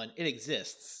has one. It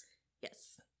exists.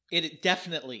 Yes. It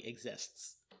definitely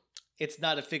exists. It's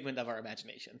not a figment of our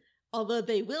imagination. Although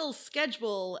they will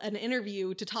schedule an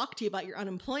interview to talk to you about your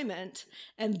unemployment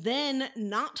and then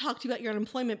not talk to you about your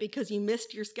unemployment because you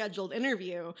missed your scheduled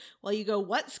interview. While you go,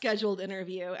 what scheduled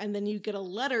interview? And then you get a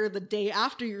letter the day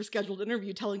after your scheduled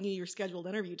interview telling you your scheduled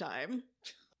interview time.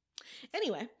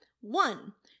 Anyway,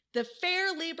 1. The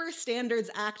Fair Labor Standards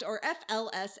Act, or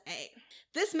FLSA.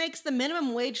 This makes the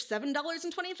minimum wage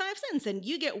 $7.25, and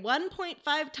you get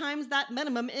 1.5 times that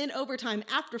minimum in overtime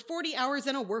after 40 hours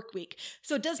in a work week.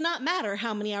 So it does not matter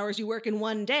how many hours you work in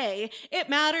one day. It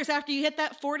matters after you hit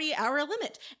that 40-hour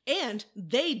limit. And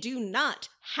they do not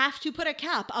have to put a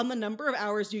cap on the number of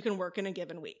hours you can work in a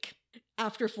given week.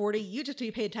 After 40, you just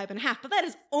be paid time and a half, but that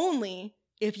is only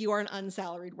if you are an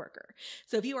unsalaried worker.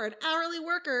 So if you are an hourly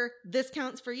worker, this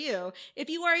counts for you. If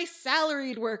you are a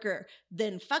salaried worker,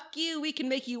 then fuck you. We can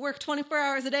make you work 24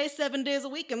 hours a day, 7 days a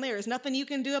week, and there is nothing you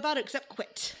can do about it except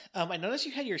quit. I noticed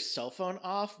you had your cell phone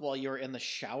off while you were in the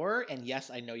shower, and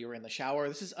yes, I know you were in the shower.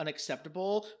 This is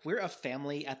unacceptable. We're a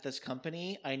family at this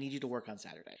company. I need you to work on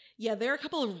Saturday. Yeah, there are a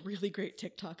couple of really great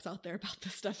TikToks out there about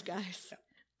this stuff, guys.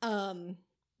 Yeah.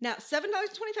 Now,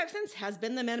 $7.25 has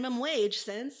been the minimum wage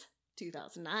since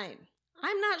 2009.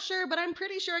 I'm not sure, but I'm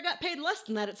pretty sure I got paid less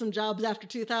than that at some jobs after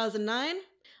 2009.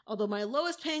 Although my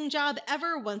lowest paying job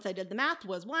ever, once I did the math,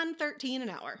 was $1.13 an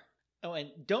hour. Oh,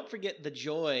 and don't forget the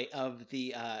joy of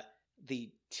the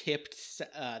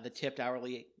tipped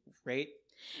hourly rate.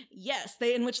 Yes,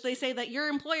 in which they say that your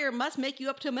employer must make you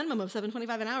up to a minimum of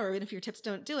 $7.25 an hour, even if your tips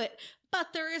don't do it.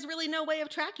 But there is really no way of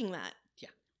tracking that. Yeah.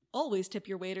 Always tip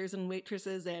your waiters and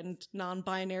waitresses and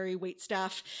non-binary wait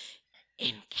staff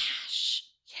in cash.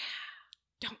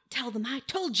 Yeah. Don't tell them I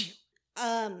told you.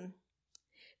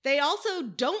 They also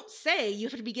don't say you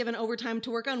have to be given overtime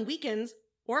to work on weekends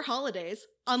or holidays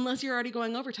unless you're already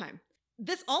going overtime.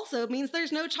 This also means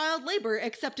there's no child labor,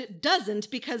 except it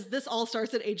doesn't, because this all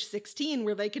starts at age 16,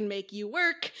 where they can make you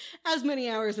work as many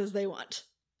hours as they want.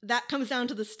 That comes down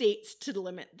to the states to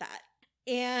limit that.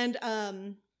 And,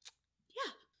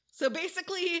 yeah. So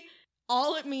basically,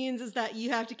 all it means is that you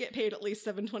have to get paid at least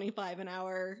 $7.25 an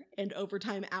hour and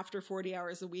overtime after 40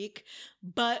 hours a week.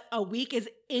 But a week is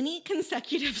any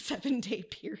consecutive 7-day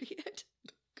period.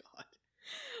 God.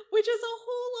 Which is a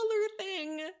whole other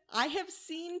thing. I have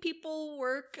seen people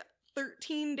work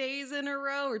 13 days in a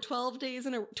row or 12 days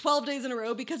in a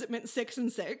row because it meant 6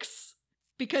 and 6.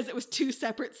 Because it was 2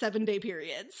 separate 7-day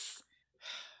periods.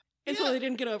 And so they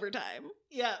didn't get overtime.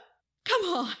 Yeah.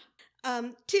 Come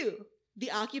on. 2.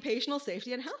 The Occupational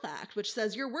Safety and Health Act, which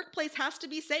says your workplace has to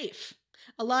be safe.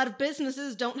 A lot of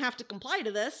businesses don't have to comply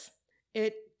to this.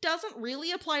 It doesn't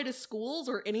really apply to schools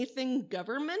or anything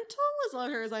governmental, as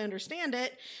far as I understand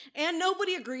it, and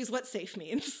nobody agrees what safe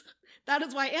means. That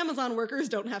is why Amazon workers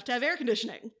don't have to have air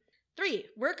conditioning. 3.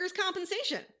 Workers'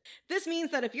 compensation. This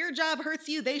means that if your job hurts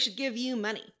you, they should give you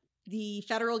money. The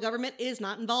federal government is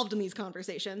not involved in these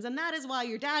conversations, and that is why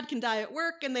your dad can die at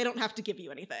work and they don't have to give you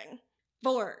anything.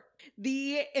 4.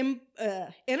 The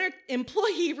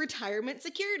Employee Retirement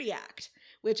Security Act,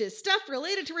 which is stuff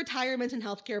related to retirement and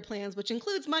healthcare plans, which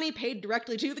includes money paid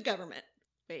directly to the government.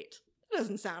 Wait, that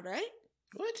doesn't sound right.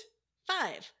 What?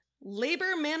 5.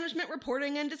 Labor Management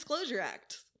Reporting and Disclosure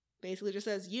Act. Basically just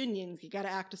says unions, you gotta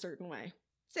act a certain way.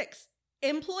 6.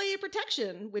 employee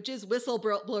protection, which is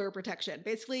whistleblower protection.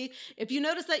 Basically, if you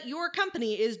notice that your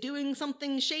company is doing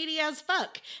something shady as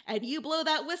fuck and you blow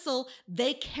that whistle,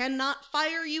 they cannot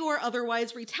fire you or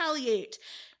otherwise retaliate.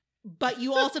 But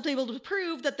you also have to be able to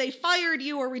prove that they fired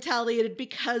you or retaliated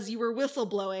because you were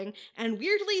whistleblowing. And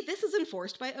weirdly, this is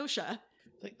enforced by OSHA.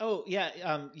 Like, oh, yeah,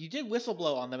 you did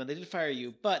whistleblow on them and they did fire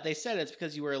you, but they said it's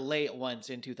because you were late once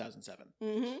in 2007.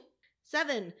 Mm-hmm.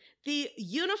 7, the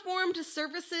Uniformed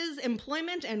Services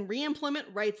Employment and Reemployment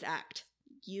Rights Act.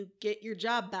 You get your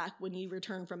job back when you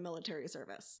return from military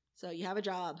service. So you have a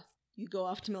job, you go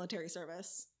off to military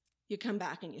service, you come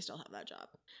back and you still have that job.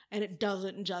 And it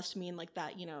doesn't just mean like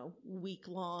that,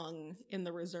 week-long in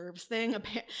the reserves thing.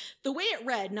 The way it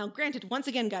read, now granted, once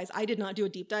again, guys, I did not do a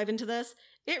deep dive into this.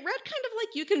 It read kind of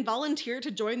like you can volunteer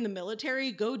to join the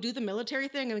military, go do the military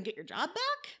thing, and get your job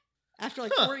back after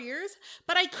 4 years.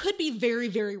 But I could be very,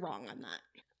 very wrong on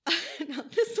that. Now,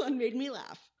 this one made me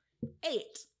laugh. 8,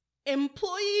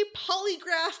 Employee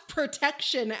Polygraph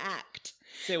Protection Act.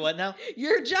 Say what now?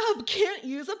 Your job can't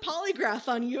use a polygraph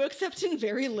on you except in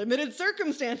very limited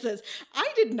circumstances. I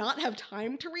did not have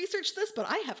time to research this, but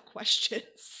I have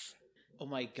questions. Oh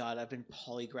my god, I've been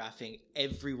polygraphing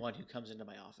everyone who comes into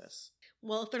my office.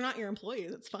 Well, if they're not your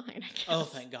employees, it's fine, I guess. Oh,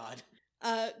 thank God.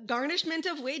 Garnishment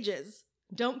of wages.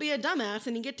 Don't be a dumbass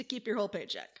and you get to keep your whole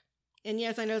paycheck. And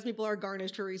yes, I know people are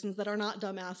garnished for reasons that are not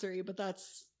dumbassery, but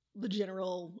that's the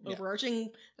general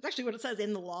overarching. That's actually what it says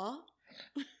in the law.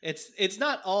 It's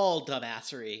not all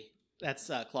dumbassery. That's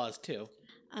clause 2.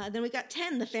 Then we got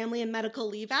 10, the Family and Medical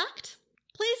Leave Act.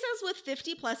 Places with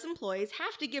 50 plus employees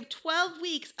have to give 12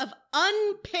 weeks of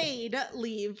unpaid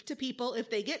leave to people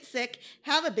if they get sick,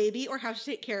 have a baby, or have to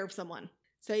take care of someone.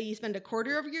 So you spend a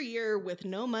quarter of your year with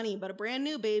no money but a brand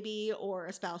new baby or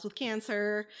a spouse with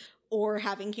cancer or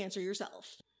having cancer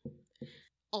yourself.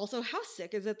 Also, how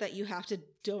sick is it that you have to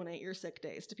donate your sick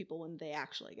days to people when they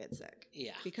actually get sick?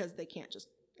 Yeah. Because they can't just...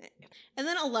 And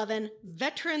then 11,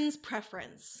 veterans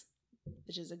preference,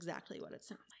 which is exactly what it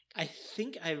sounds like. I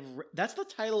think that's the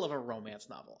title of a romance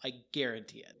novel. I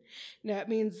guarantee it. No, it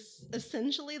means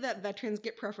essentially that veterans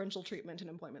get preferential treatment in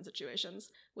employment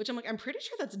situations, which I'm pretty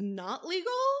sure that's not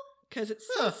legal because it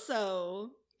says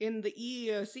so in the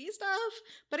EEOC stuff.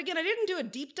 But again, I didn't do a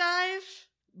deep dive,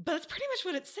 but it's pretty much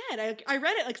what it said. I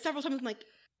read it several times. I'm like,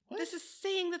 what? This is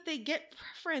saying that they get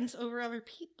preference over other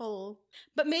people.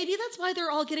 But maybe that's why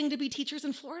they're all getting to be teachers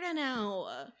in Florida now.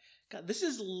 God, this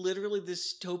is literally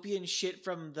dystopian shit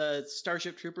from the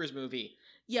Starship Troopers movie.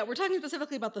 Yeah, we're talking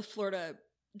specifically about the Florida.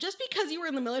 Just because you were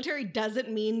in the military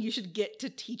doesn't mean you should get to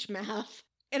teach math.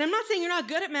 And I'm not saying you're not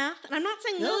good at math, and I'm not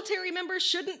saying military members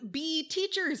shouldn't be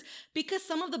teachers, because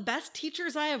some of the best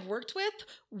teachers I have worked with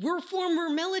were former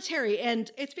military, and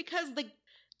it's because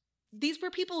these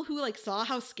were people who saw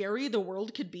how scary the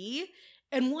world could be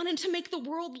and wanted to make the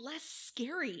world less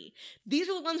scary. These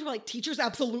are the ones who are like, teachers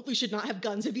absolutely should not have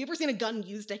guns. Have you ever seen a gun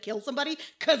used to kill somebody?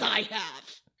 'Cause I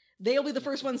have. They'll be the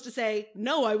first ones to say,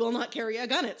 no, I will not carry a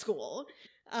gun at school.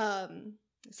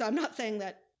 So I'm not saying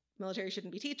that military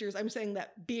shouldn't be teachers. I'm saying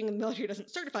that being in the military doesn't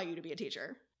certify you to be a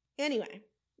teacher. Anyway,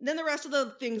 then the rest of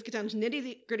the things get down to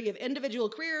nitty-gritty of individual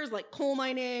careers like coal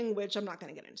mining, which I'm not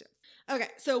going to get into. Okay,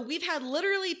 so we've had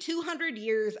literally 200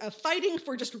 years of fighting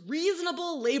for just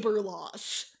reasonable labor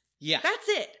laws. Yeah. That's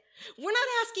it. We're not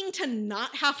asking to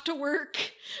not have to work.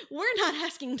 We're not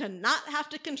asking to not have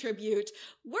to contribute.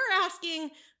 We're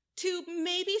asking to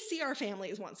maybe see our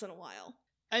families once in a while.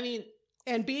 I mean...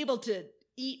 And be able to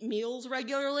eat meals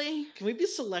regularly. Can we be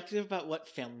selective about what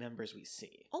family members we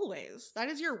see? Always. That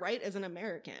is your right as an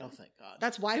American. Oh, thank God.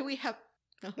 That's why we have...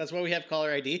 Oh. That's why we have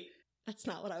caller ID? That's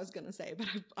not what I was going to say, but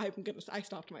I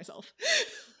stopped myself.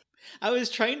 I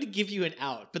was trying to give you an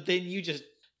out, but then you just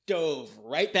dove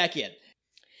right back in.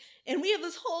 And we have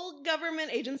this whole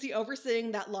government agency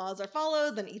overseeing that laws are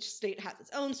followed, then each state has its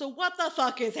own, so what the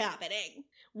fuck is happening?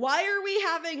 Why are we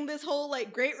having this whole,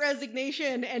 great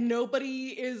resignation and nobody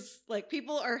is,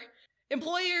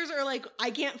 employers are like,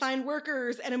 I can't find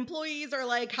workers, and employees are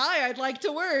like, hi, I'd like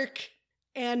to work.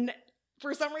 And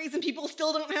for some reason, people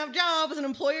still don't have jobs and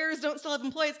employers don't still have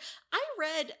employees. I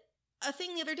read a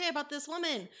thing the other day about this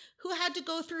woman who had to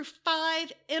go through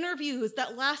 5 interviews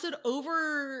that lasted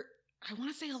over, I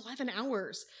want to say 11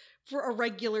 hours for a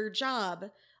regular job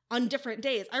on different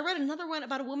days. I read another one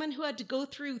about a woman who had to go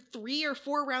through 3 or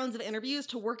 4 rounds of interviews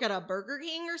to work at a Burger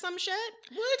King or some shit.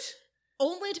 What?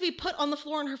 Only to be put on the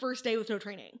floor on her first day with no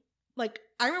training. I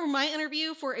remember my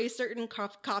interview for a certain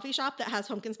coffee shop that has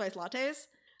pumpkin spice lattes.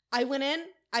 I went in,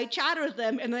 I chatted with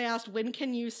them, and they asked, when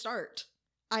can you start?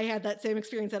 I had that same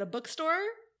experience at a bookstore.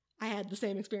 I had the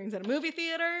same experience at a movie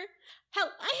theater.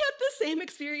 Hell, I had the same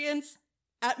experience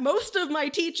at most of my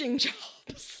teaching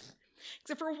jobs.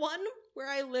 Except for one where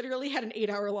I literally had an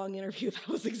 8-hour-long interview that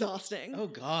was exhausting. Oh,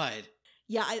 God.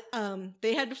 Yeah,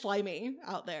 they had to fly me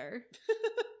out there.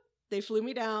 They flew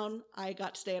me down. I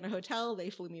got to stay in a hotel. They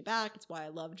flew me back. It's why I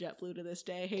love JetBlue to this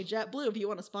day. Hey, JetBlue, if you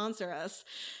want to sponsor us,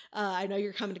 I know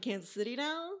you're coming to Kansas City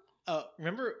now.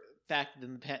 Remember back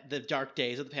in the dark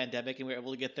days of the pandemic and we were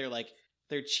able to get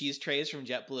their cheese trays from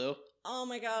JetBlue? Oh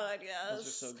my God, yes. Those are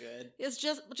so good. It's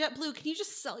just, JetBlue, can you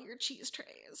just sell your cheese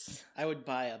trays? I would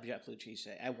buy a JetBlue cheese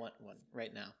tray. I want one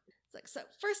right now. It's like, so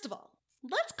first of all,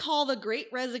 let's call the Great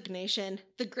Resignation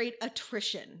the Great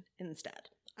Attrition instead.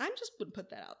 I'm just going to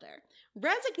put that out there.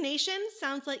 Resignation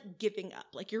sounds like giving up,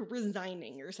 like you're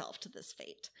resigning yourself to this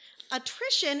fate.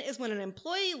 Attrition is when an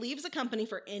employee leaves a company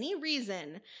for any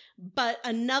reason, but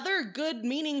another good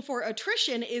meaning for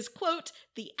attrition is, quote,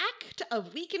 the act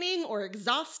of weakening or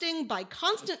exhausting by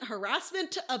constant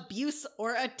harassment, abuse,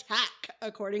 or attack,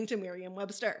 according to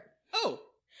Merriam-Webster. Oh,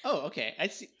 okay. I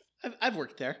see. I've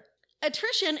worked there.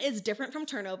 Attrition is different from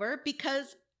turnover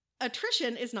because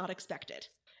attrition is not expected.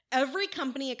 Every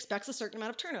company expects a certain amount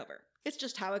of turnover. It's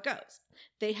just how it goes.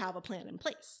 They have a plan in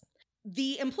place.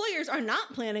 The employers are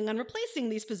not planning on replacing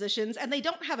these positions, and they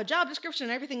don't have a job description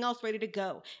and everything else ready to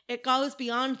go. It goes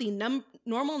beyond the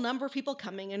normal number of people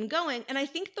coming and going, and I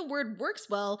think the word works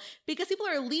well because people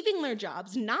are leaving their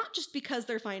jobs not just because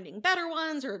they're finding better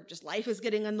ones or just life is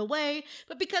getting in the way,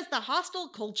 but because the hostile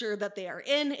culture that they are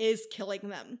in is killing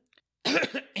them.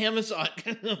 Amazon.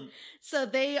 So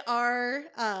they are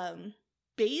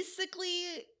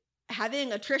basically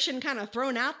having attrition kind of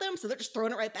thrown at them, so they're just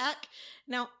throwing it right back.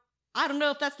 Now, I don't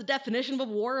know if that's the definition of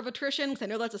a war of attrition, because I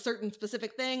know that's a certain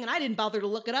specific thing, and I didn't bother to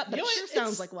look it up, but it sure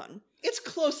sounds like one. It's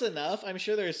close enough. I'm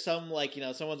sure there's some,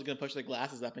 someone's going to push their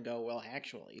glasses up and go, well,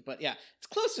 actually. But yeah, it's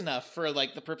close enough for,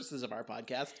 the purposes of our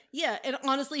podcast. Yeah, and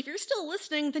honestly, if you're still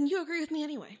listening, then you agree with me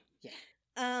anyway. Yeah.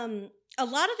 A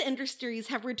lot of industries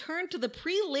have returned to the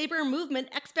pre-labor movement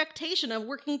expectation of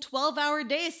working 12-hour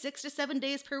days, 6 to 7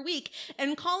 days per week,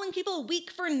 and calling people weak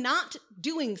for not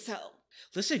doing so.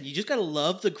 Listen, you just gotta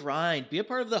love the grind. Be a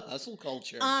part of the hustle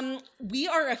culture. We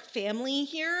are a family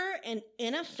here, and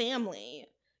in a family,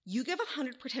 you give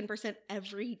 110%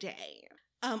 every day.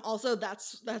 Also,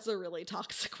 that's a really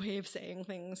toxic way of saying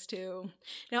things, too.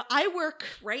 Now, I work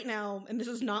right now, and this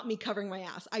is not me covering my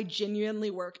ass. I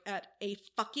genuinely work at a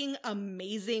fucking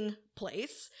amazing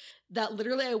place that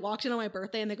literally I walked in on my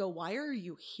birthday and they go, why are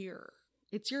you here?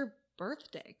 It's your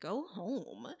birthday. Go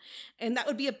home. And that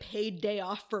would be a paid day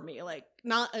off for me.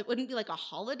 It wouldn't be like a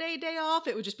holiday day off.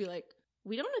 It would just be like,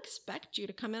 we don't expect you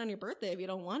to come in on your birthday if you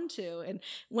don't want to. And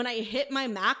when I hit my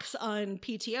max on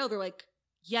PTO, they're like,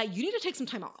 yeah, you need to take some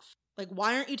time off.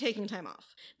 Why aren't you taking time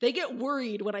off? They get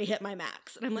worried when I hit my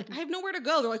max. And I'm like, I have nowhere to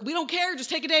go. They're like, we don't care. Just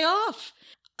take a day off.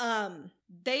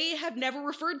 They have never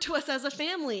referred to us as a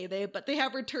family. But they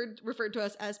have referred to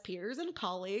us as peers and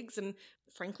colleagues and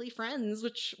frankly friends,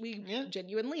 which we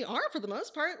genuinely are for the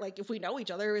most part. If we know each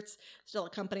other, it's still a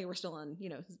company. We're still on,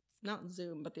 not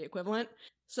Zoom, but the equivalent.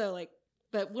 So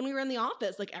but when we were in the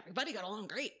office, everybody got along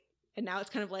great. And now it's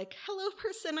kind of hello,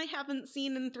 person I haven't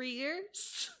seen in 3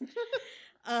 years.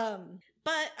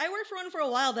 But I worked for one for a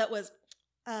while that was,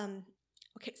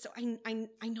 okay, so I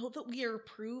know that we are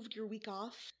approved your week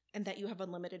off and that you have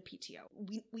unlimited PTO.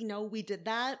 We know we did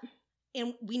that.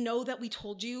 And we know that we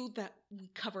told you that we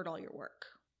covered all your work.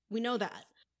 We know that.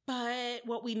 But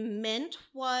what we meant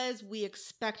was we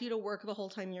expect you to work the whole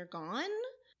time you're gone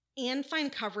and find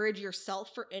coverage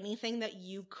yourself for anything that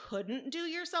you couldn't do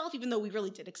yourself, even though we really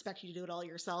did expect you to do it all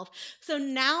yourself. So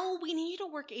now we need you to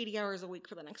work 80 hours a week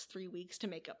for the next 3 weeks to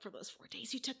make up for those 4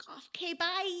 days you took off. Okay,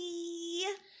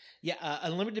 bye. Yeah,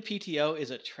 unlimited PTO is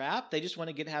a trap. They just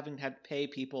want to have to pay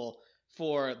people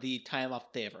for the time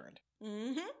off they've earned.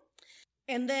 Mm-hmm.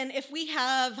 And then if we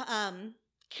have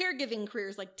caregiving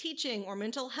careers like teaching or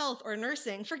mental health or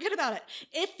nursing, forget about it.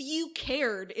 If you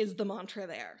cared is the mantra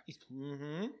there.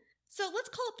 Mm-hmm. So let's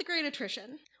call it the Great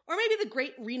Attrition. Or maybe the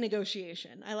Great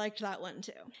Renegotiation. I liked that one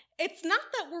too. It's not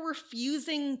that we're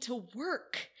refusing to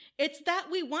work. It's that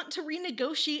we want to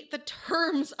renegotiate the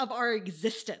terms of our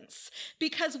existence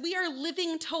because we are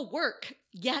living to work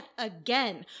yet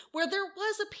again, where there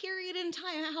was a period in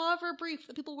time, however brief,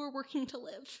 that people were working to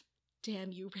live.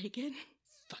 Damn you, Reagan.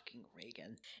 Fucking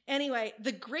Reagan. Anyway,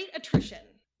 the Great Attrition.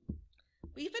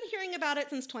 We've been hearing about it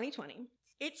since 2020.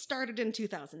 It started in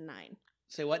 2009.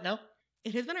 Say what now?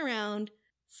 It has been around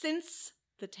since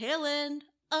the tail end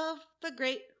of the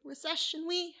Great Recession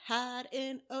we had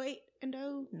in 08 and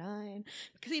 2009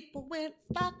 because people went,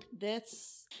 fuck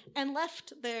this, and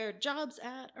left their jobs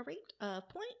at a rate of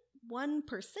 0.1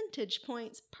 percentage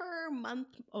points per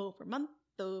month over month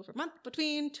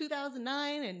between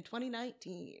 2009 and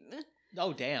 2019.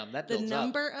 Oh, damn. That The builds up.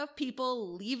 number of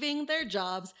people leaving their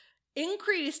jobs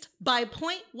increased by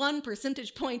 0.1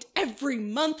 percentage point every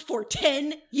month for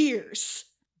 10 years.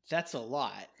 That's a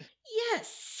lot.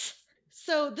 Yes.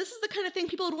 So this is the kind of thing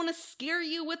people would want to scare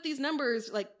you with these numbers.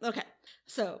 Like, okay,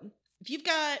 so if you've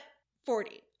got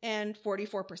 40 and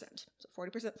 44%, so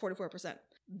 40%, 44%,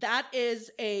 that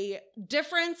is a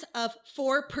difference of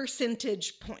 4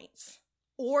 percentage points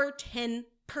or 10%.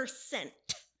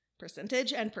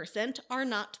 Percentage and percent are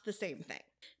not the same thing.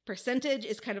 Percentage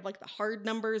is kind of like the hard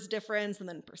numbers difference, and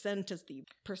then percent is the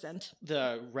percent.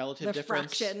 The relative The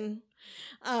difference. fraction.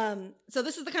 So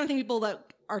this is the kind of thing people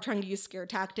that are trying to use scare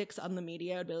tactics on the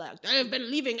media would be like, they've been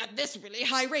leaving at this really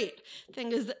high rate.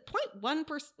 Thing is that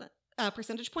 0.1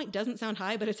 percentage point doesn't sound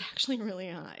high, but it's actually really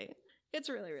high. It's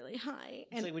really, really high.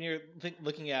 It's like when you're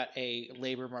looking at a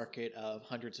labor market of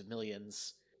hundreds of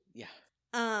millions. Yeah.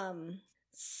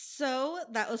 So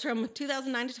that was from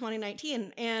 2009 to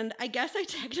 2019, and I guess I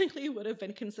technically would have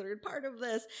been considered part of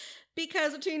this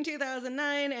because between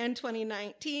 2009 and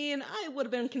 2019, I would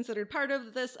have been considered part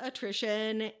of this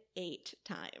attrition 8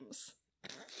 times.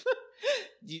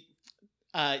 You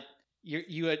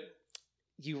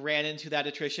ran into that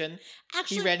attrition?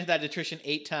 Actually, You ran into that attrition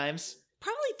 8 times?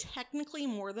 probably technically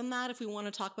more than that if we want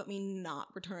to talk about me not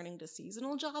returning to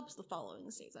seasonal jobs the following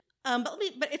season.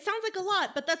 But it sounds like a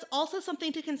lot, but that's also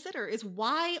something to consider is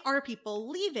why are people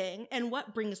leaving and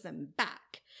what brings them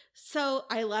back? So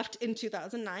I left in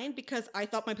 2009 because I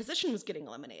thought my position was getting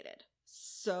eliminated.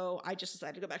 So I just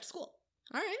decided to go back to school.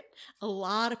 All right. A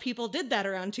lot of people did that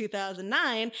around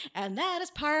 2009, and that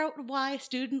is part of why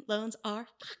student loans are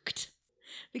fucked.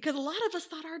 Because a lot of us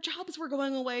thought our jobs were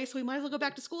going away, so we might as well go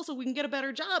back to school so we can get a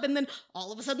better job, and then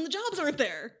all of a sudden the jobs aren't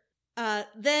there.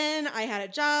 Then I had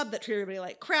a job that treated everybody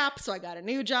like crap, so I got a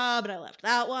new job, and I left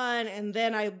that one, and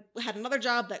then I had another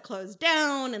job that closed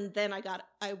down, and then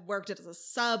I worked it as a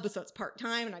sub, so it's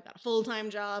part-time, and I got a full-time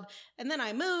job, and then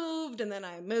I moved, and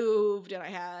I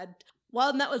had...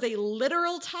 Well, that was a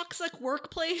literal toxic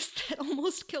workplace that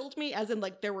almost killed me, as in,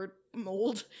 like, there were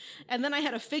mold. And then I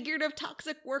had a figurative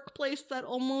toxic workplace that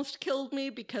almost killed me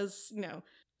because,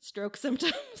 stroke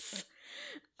symptoms.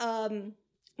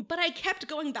 But I kept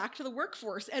going back to the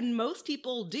workforce, and most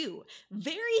people do.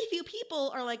 Very few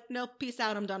people are like, nope, peace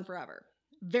out, I'm done forever.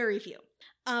 Very few.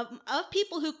 Of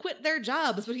people who quit their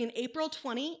jobs between April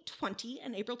 2020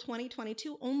 and April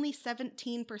 2022, only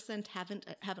 17%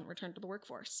 haven't returned to the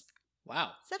workforce.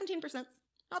 Wow. 17%.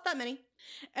 Not that many.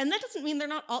 And that doesn't mean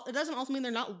it doesn't also mean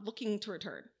they're not looking to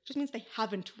return. It just means they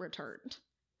haven't returned.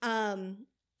 And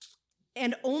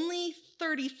only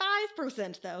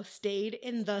 35%, though, stayed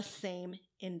in the same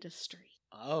industry.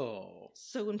 Oh.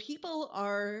 So when people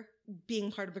are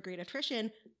being part of a great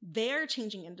attrition, they're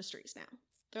changing industries now.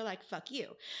 They're like, fuck you.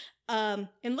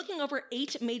 In looking over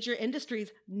 8 major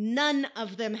industries, none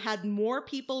of them had more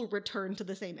people return to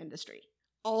the same industry.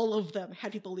 All of them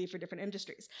had people leave for different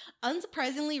industries.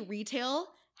 Unsurprisingly, retail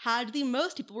had the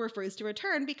most people refused to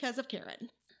return because of Karen.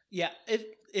 Yeah,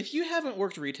 if you haven't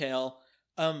worked retail,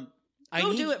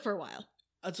 do it for a while.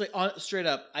 It's like straight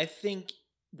up, I think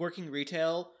working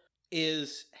retail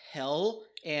is hell,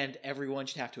 and everyone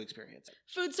should have to experience it.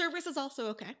 Food service is also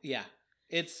okay. Yeah,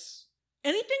 it's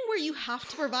anything where you have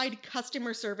to provide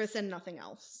customer service and nothing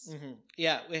else. Mm-hmm.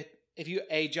 Yeah. If you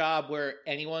a job where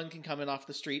anyone can come in off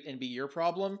the street and be your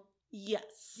problem.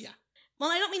 Yes. Yeah. Well,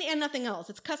 I don't mean and nothing else.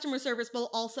 It's customer service, but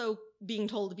also being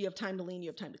told if you have time to lean, you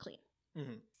have time to clean.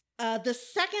 Mm-hmm. The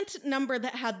second number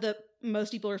that had the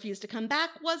most people refuse to come back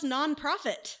was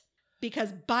nonprofit.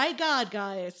 Because by God,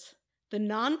 guys, the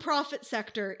nonprofit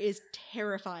sector is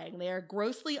terrifying. They are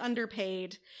grossly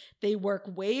underpaid. They work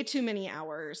way too many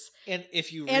hours. And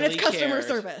if you really it's customer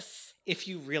service. If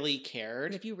you really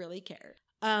cared.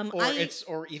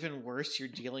 Or even worse, you're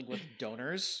dealing with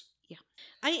donors. Yeah.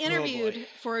 I interviewed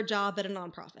for a job at a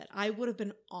nonprofit. I would have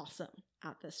been awesome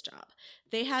at this job.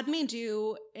 They had me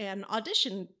do an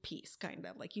audition piece, kind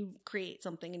of. Like you create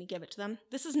something and you give it to them.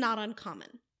 This is not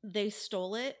uncommon. They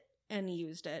stole it and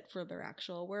used it for their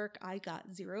actual work. I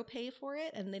got 0 pay for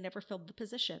it, and they never filled the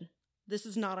position. This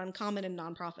is not uncommon in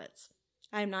nonprofits.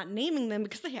 I'm not naming them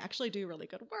because they actually do really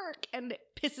good work, and it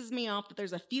pisses me off that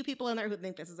there's a few people in there who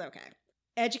think this is okay.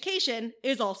 Education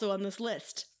is also on this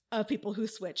list of people who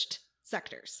switched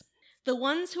sectors. The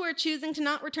ones who are choosing to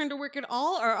not return to work at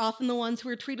all are often the ones who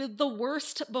were treated the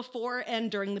worst before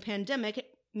and during the pandemic,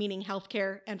 meaning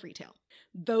healthcare and retail.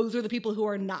 Those are the people who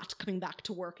are not coming back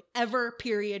to work ever,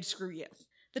 period. Screw you.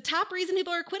 The top reason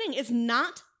people are quitting is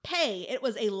not pay. It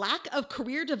was a lack of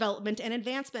career development and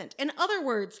advancement. In other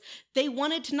words, they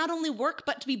wanted to not only work,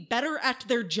 but to be better at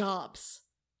their jobs.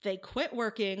 They quit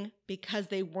working because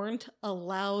they weren't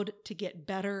allowed to get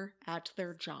better at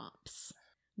their jobs.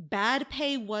 Bad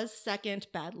pay was second,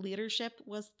 bad leadership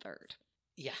was third.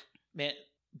 Yeah, man,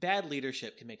 bad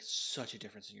leadership can make such a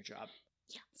difference in your job.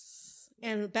 Yes.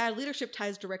 And bad leadership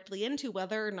ties directly into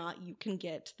whether or not you can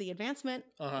get the advancement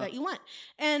that you want.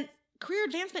 And career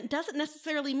advancement doesn't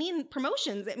necessarily mean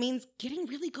promotions. It means getting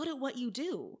really good at what you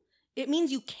do. It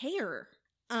means you care.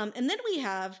 And then we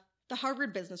have the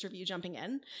Harvard Business Review jumping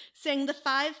in, saying the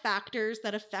 5 factors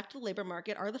that affect the labor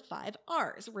market are the 5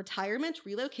 R's: retirement,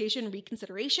 relocation,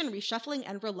 reconsideration, reshuffling,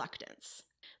 and reluctance.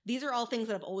 These are all things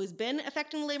that have always been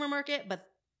affecting the labor market, but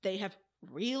they have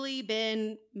really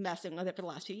been messing with it for the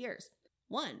last few years.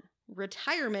 1,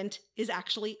 retirement is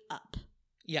actually up.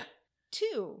 Yeah.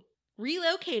 2,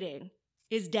 relocating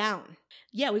is down.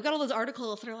 Yeah, we've got all those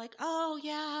articles that are like, oh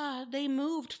yeah, they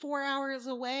moved 4 hours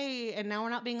away and now we're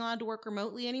not being allowed to work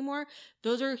remotely anymore.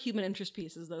 Those are human interest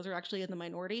pieces. Those are actually in the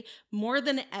minority. More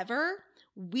than ever,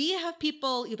 we have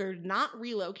people either not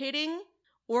relocating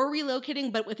or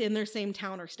relocating but within their same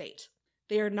town or state.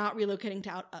 They are not relocating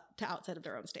to outside of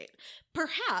their own state.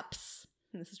 Perhaps,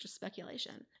 and this is just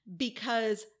speculation,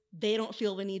 because they don't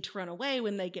feel the need to run away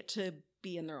when they get to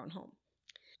be in their own home.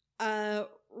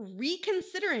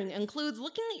 Reconsidering includes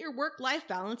looking at your work-life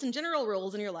balance and general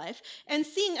roles in your life and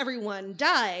seeing everyone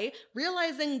die,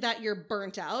 realizing that you're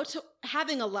burnt out,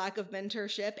 having a lack of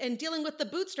mentorship, and dealing with the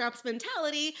bootstraps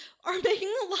mentality are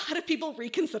making a lot of people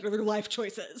reconsider their life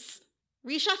choices.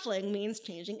 Reshuffling means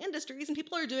changing industries, and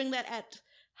people are doing that at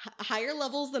higher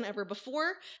levels than ever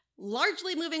before,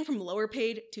 largely moving from lower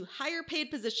paid to higher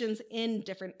paid positions in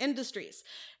different industries.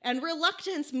 And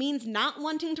reluctance means not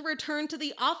wanting to return to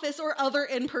the office or other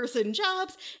in-person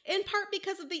jobs, in part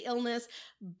because of the illness,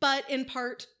 but in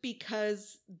part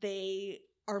because they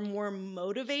are more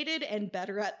motivated and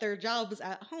better at their jobs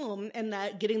at home, and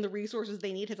that getting the resources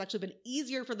they need has actually been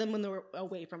easier for them when they're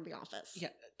away from the office. Yeah,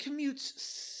 commutes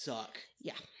suck.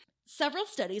 Yeah. Several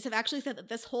studies have actually said that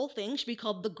this whole thing should be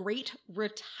called the Great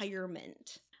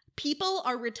Retirement. People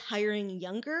are retiring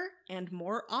younger and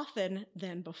more often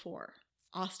than before.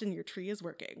 Austin, your tree is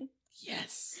working.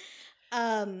 Yes.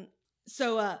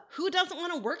 So who doesn't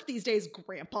want to work these days,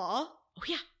 Grandpa? Oh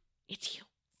yeah, it's you.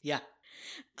 Yeah.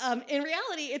 In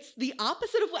reality, it's the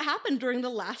opposite of what happened during the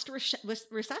last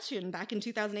recession back in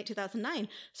 2008, 2009.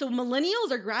 So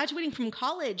millennials are graduating from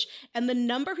college and the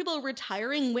number of people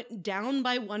retiring went down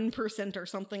by 1% or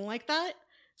something like that.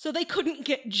 So they couldn't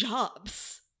get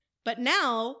jobs. But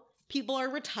now people are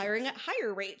retiring at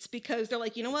higher rates because they're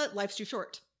like, you know what? Life's too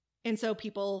short. And so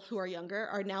people who are younger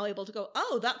are now able to go,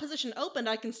 oh, that position opened.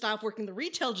 I can stop working the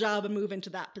retail job and move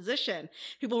into that position.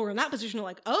 People who are in that position are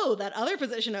like, oh, that other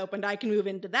position opened. I can move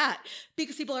into that.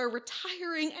 Because people are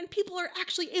retiring and people are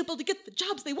actually able to get the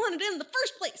jobs they wanted in the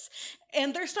first place.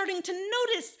 And they're starting to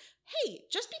notice, hey,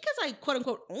 just because I quote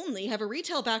unquote only have a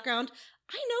retail background,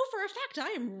 I know for a fact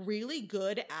I am really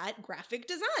good at graphic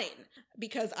design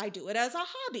because I do it as a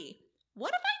hobby.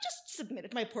 What if I just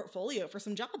submitted my portfolio for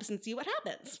some jobs and see what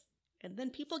happens? And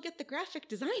then people get the graphic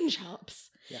design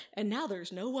jobs. Yeah. And now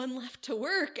there's no one left to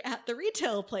work at the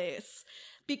retail place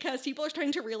because people are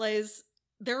starting to realize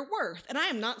their worth. And I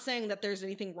am not saying that there's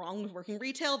anything wrong with working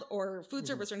retail or food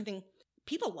service or anything.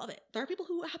 People love it. There are people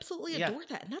who absolutely adore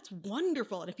that. And that's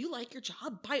wonderful. And if you like your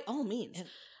job, by all means.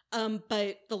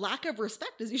 But the lack of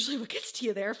respect is usually what gets to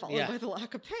you there, followed by the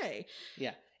lack of pay.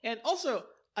 Yeah. And also,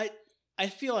 I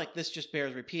feel like this just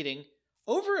bears repeating.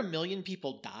 Over 1 million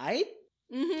people died.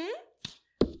 Mm-hmm.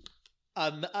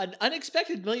 An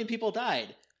unexpected 1 million people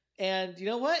died. And you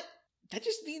know what? That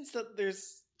just means that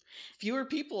there's fewer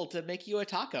people to make you a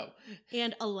taco.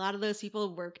 And a lot of those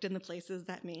people worked in the places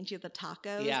that made you the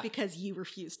tacos because you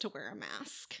refused to wear a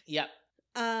mask. Yep.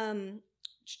 And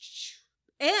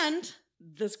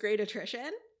this great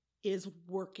attrition is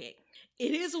working.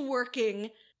 It is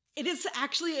working. It is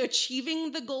actually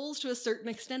achieving the goals to a certain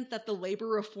extent that the labor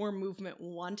reform movement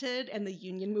wanted and the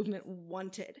union movement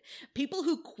wanted. People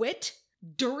who quit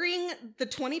during the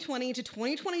 2020 to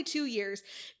 2022 years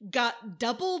got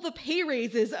double the pay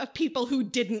raises of people who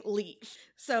didn't leave.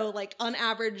 So like on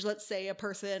average, let's say a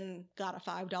person got a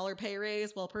 $5 pay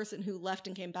raise, while a person who left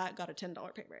and came back got a $10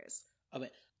 pay raise. Oh,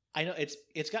 but I know it's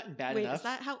gotten bad enough. Wait, is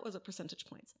that how it was a percentage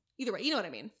points? Either way, you know what I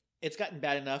mean. It's gotten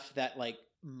bad enough that like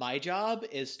my job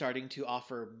is starting to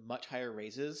offer much higher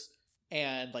raises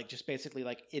and like just basically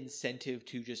like incentive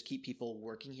to just keep people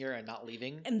working here and not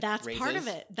leaving. And that's part of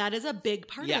raises. it. That is a big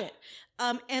part Yeah. of it.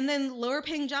 And then lower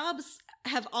paying jobs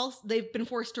they've been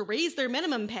forced to raise their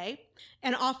minimum pay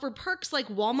and offer perks like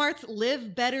Walmart's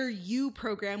Live Better You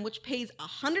program, which pays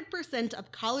 100%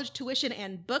 of college tuition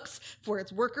and books for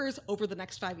its workers over the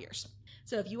next 5 years.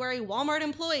 So if you are a Walmart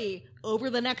employee, over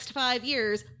the next 5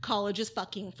 years, college is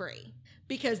fucking free,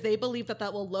 because they believe that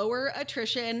that will lower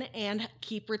attrition and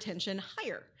keep retention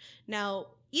higher. Now,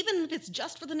 even if it's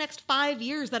just for the next 5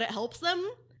 years that it helps them,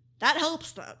 that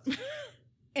helps them.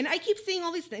 And I keep seeing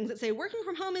all these things that say working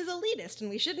from home is elitist and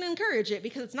we shouldn't encourage it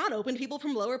because it's not open to people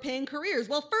from lower paying careers.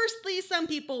 Well, firstly, some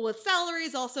people with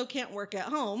salaries also can't work at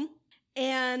home.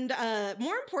 And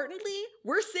more importantly,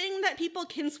 we're seeing that people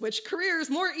can switch careers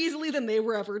more easily than they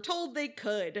were ever told they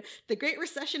could. The Great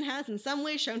Recession has in some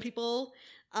ways shown people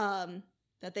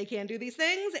that they can do these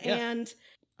things. Yeah. And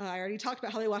I already talked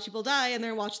about how they watch people die and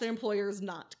they watch their employers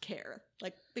not care.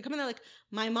 Like they come in there like,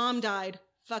 my mom died.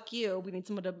 Fuck you. We need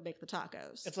someone to make the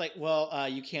tacos. It's like, well,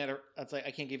 you can't. It's like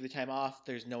I can't give you the time off.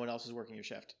 There's no one else who's working your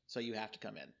shift, so you have to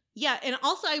come in. Yeah, and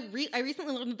also I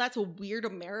recently learned that that's a weird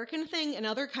American thing. In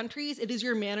other countries, it is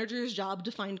your manager's job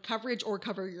to find coverage or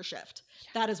cover your shift.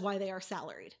 Yeah. That is why they are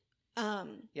salaried.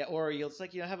 Yeah, or you'll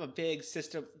have a big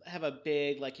system, have a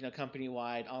big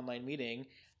company-wide online meeting,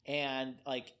 and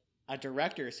like a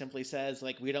director simply says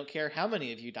like, we don't care how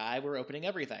many of you die, we're opening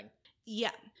everything.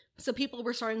 Yeah. So people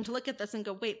were starting to look at this and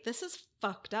go, wait, this is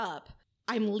fucked up.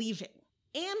 I'm leaving.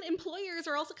 And employers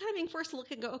are also kind of being forced to look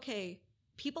and go, okay,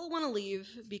 people want to leave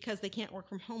because they can't work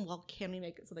from home. Well, can we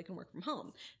make it so they can work from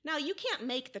home? Now, you can't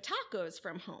make the tacos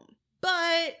from home,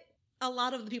 but a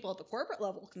lot of the people at the corporate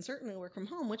level can certainly work from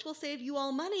home, which will save you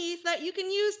all money that you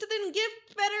can use to then give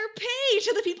better pay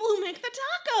to the people who make the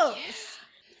tacos.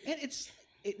 Yeah. And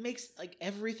it makes like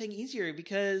everything easier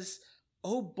because,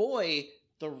 oh boy,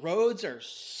 the roads are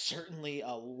certainly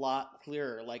a lot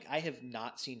clearer. Like, I have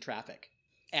not seen traffic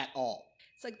at all.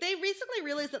 It's like they recently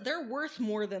realized that they're worth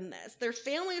more than this. Their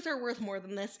families are worth more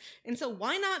than this. And so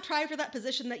why not try for that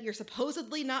position that you're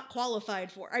supposedly not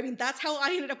qualified for? I mean, that's how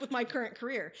I ended up with my current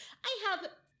career. I have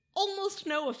almost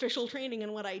no official training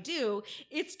in what I do.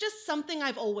 It's just something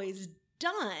I've always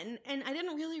done, and I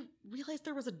didn't really realize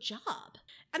there was a job.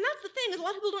 And that's the thing, is a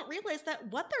lot of people don't realize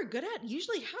that what they're good at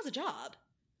usually has a job.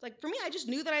 Like, for me, I just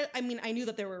knew that I knew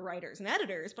that there were writers and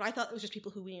editors, but I thought it was just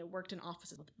people who worked in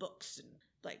offices with books and,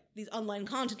 like, these online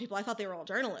content people. I thought they were all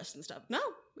journalists and stuff. No,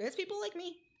 it's people like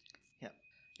me. Yeah.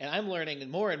 And I'm learning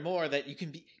more and more that you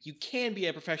can be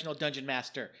a professional dungeon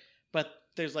master, but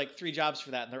there's like 3 jobs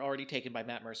for that, and they're already taken by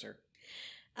Matt Mercer.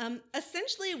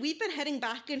 Essentially, we've been heading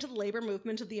back into the labor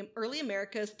movement of the early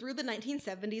Americas through the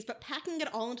 1970s, but packing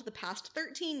it all into the past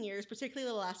 13 years, particularly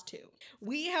the last 2.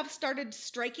 We have started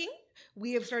striking.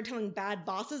 We have started telling bad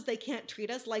bosses they can't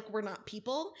treat us like we're not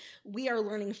people. We are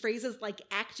learning phrases like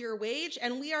act your wage,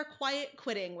 and we are quiet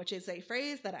quitting, which is a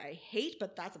phrase that I hate,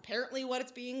 but that's apparently what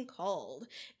it's being called.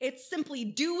 It's simply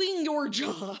doing your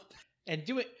job. And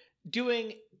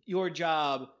doing your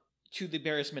job to the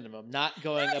barest minimum, not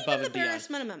going above and beyond. Not even the barest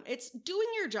minimum. It's doing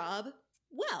your job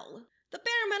well. The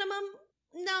bare minimum,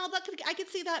 no, I could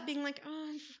see that being like, oh,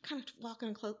 I'm kind of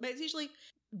walking close. But it's usually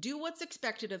do what's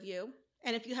expected of you,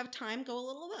 and if you have time, go a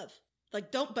little above.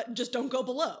 Like, just don't go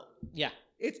below. Yeah.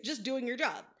 It's just doing your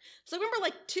job. So I remember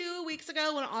like 2 weeks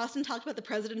ago when Austin talked about the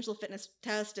presidential fitness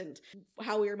test and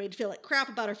how we were made to feel like crap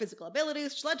about our physical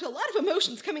abilities, which led to a lot of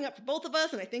emotions coming up for both of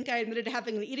us. And I think I admitted to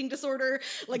having an eating disorder.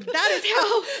 Like, that is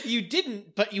how... You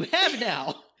didn't, but you have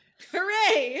now.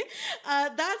 Hooray!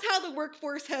 That's how the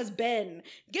workforce has been.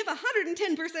 Give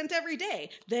 110% every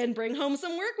day, then bring home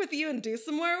some work with you and do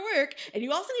some more work. And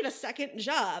you also need a second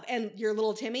job. And your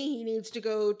little Timmy, he needs to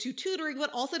go to tutoring,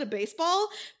 but also to baseball,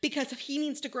 because if he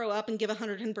needs to grow up and give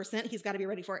 110%, he's got to be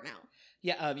ready for it now.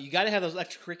 Yeah, you got to have those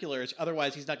extracurriculars.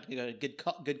 Otherwise, he's not going to go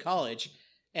to good college.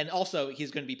 And also, he's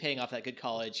going to be paying off that good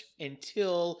college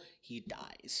until he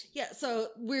dies. Yeah, so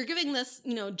we're giving this,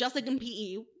 just like in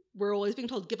PE, we're always being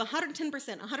told, give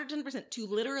 110% to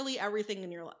literally everything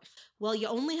in your life. Well, you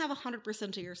only have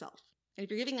 100% to yourself. And if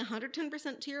you're giving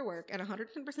 110% to your work, and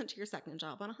 110% to your second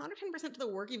job, and 110% to the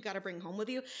work you've got to bring home with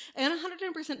you, and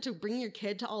 110% to bring your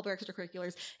kid to all their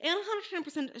extracurriculars, and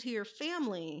 110% to your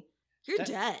family, you're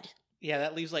dead. Yeah,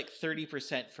 that leaves like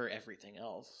 30% for everything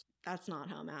else. That's not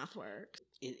how math works.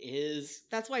 It is.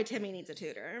 That's why Timmy needs a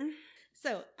tutor.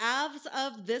 So, as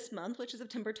of this month, which is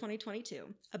September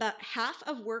 2022, about half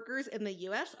of workers in the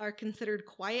US are considered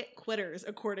quiet quitters,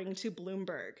 according to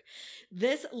Bloomberg.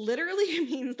 This literally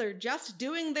means they're just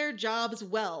doing their jobs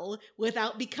well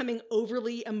without becoming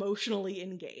overly emotionally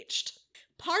engaged.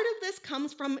 Part of this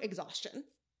comes from exhaustion,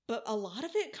 but a lot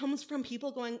of it comes from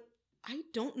people going, I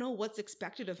don't know what's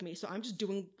expected of me, so I'm just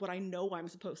doing what I know I'm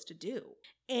supposed to do.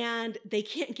 And they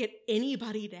can't get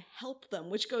anybody to help them,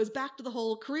 which goes back to the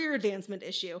whole career advancement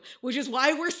issue, which is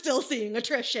why we're still seeing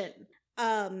attrition.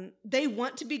 They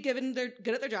want to be good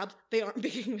at their jobs. They aren't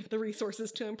being given the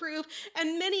resources to improve.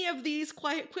 And many of these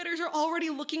quiet quitters are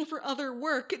already looking for other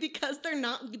work because they're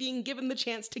not being given the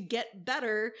chance to get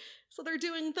better. So they're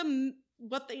doing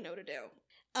what they know to do.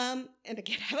 And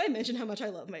again, have I mentioned how much I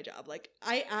love my job? Like,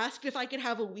 I asked if I could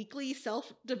have a weekly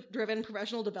self-driven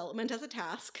professional development as a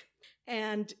task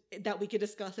and that we could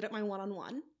discuss it at my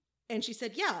one-on-one. And she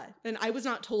said, yeah. And I was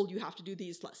not told you have to do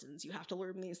these lessons. You have to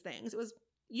learn these things. It was,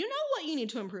 you know what you need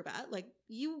to improve at. Like,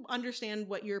 you understand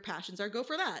what your passions are. Go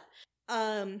for that.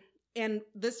 And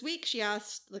this week she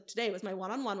asked, like today was my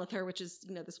one-on-one with her, which is,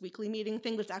 this weekly meeting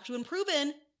thing that's actually been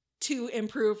proven to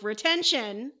improve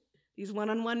retention, these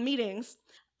one-on-one meetings,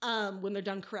 when they're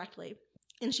done correctly.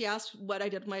 And she asked what I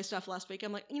did with my stuff last week.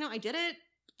 I'm like, I did it.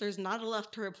 There's not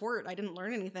enough to report. I didn't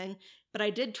learn anything, but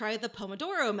I did try the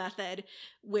Pomodoro method,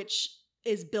 which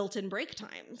is built-in break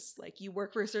times. Like, you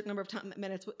work for a certain number of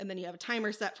minutes and then you have a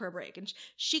timer set for a break. And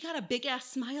she got a big ass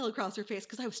smile across her face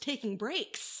because I was taking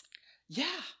breaks. Yeah.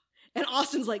 And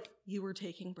Austin's like, you were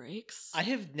taking breaks? I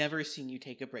have never seen you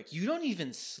take a break. You don't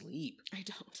even sleep. I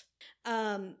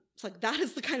don't. It's like, that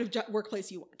is the kind of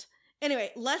workplace you want.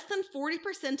 Anyway, less than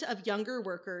 40% of younger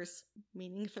workers,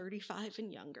 meaning 35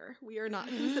 and younger, we are not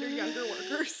considered younger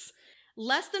workers,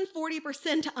 less than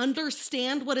 40%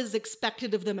 understand what is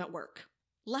expected of them at work.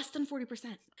 Less than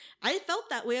 40%. I felt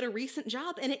that way at a recent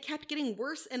job, and it kept getting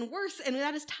worse and worse, and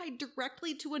that is tied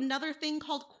directly to another thing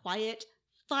called quiet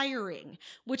firing,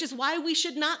 which is why we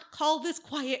should not call this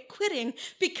quiet quitting,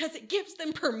 because it gives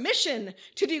them permission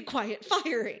to do quiet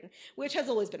firing, which has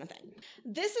always been a thing.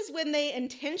 This is when they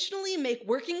intentionally make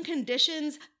working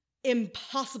conditions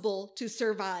impossible to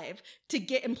survive to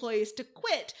get employees to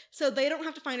quit so they don't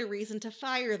have to find a reason to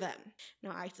fire them.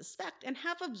 Now, I suspect and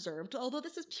have observed, although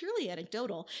this is purely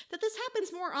anecdotal, that this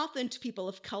happens more often to people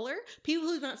of color, people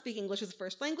who do not speak English as a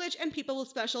first language, and people with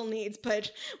special needs,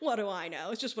 but what do I know?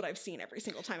 It's just what I've seen every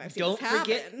single time I've seen this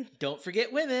happen. Don't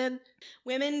forget women.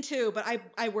 Women too, but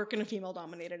I work in a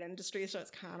female-dominated industry, so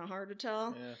it's kind of hard to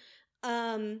tell.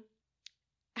 Yeah.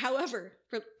 However,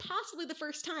 for possibly the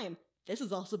first time, this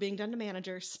is also being done to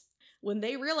managers. When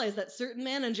they realize that certain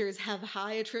managers have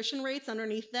high attrition rates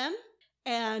underneath them,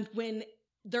 and when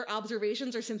their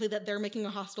observations are simply that they're making a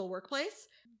hostile workplace,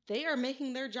 they are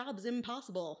making their jobs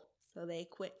impossible. So they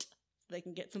quit. So they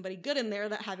can get somebody good in there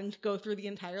without having to go through the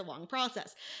entire long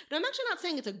process. But I'm actually not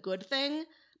saying it's a good thing,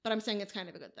 but I'm saying it's kind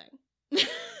of a good thing.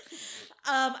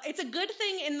 It's a good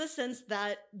thing in the sense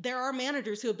that there are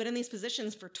managers who have been in these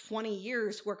positions for 20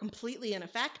 years who are completely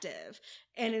ineffective,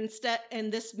 and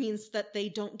this means that they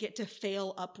don't get to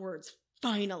fail upwards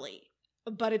finally.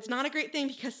 But it's not a great thing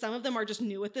because some of them are just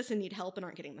new at this and need help and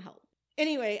aren't getting the help.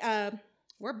 Anyway,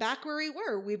 we're back where we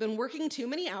were. We've been working too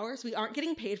many hours. We aren't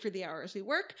getting paid for the hours we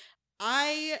work.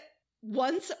 I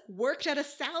once worked at a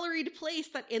salaried place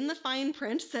that in the fine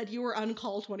print said you were on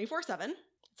call 24/7.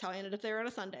 That's how I ended up there on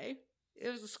a Sunday. It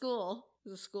was a school.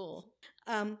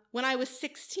 When I was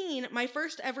 16, my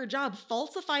first ever job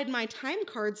falsified my time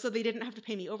card so they didn't have to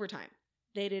pay me overtime.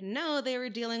 They didn't know they were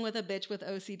dealing with a bitch with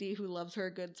OCD who loves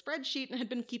her good spreadsheet and had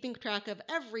been keeping track of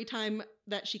every time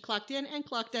that she clocked in and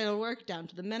clocked out of work down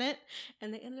to the minute.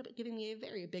 And they ended up giving me a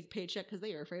very big paycheck because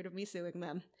they were afraid of me suing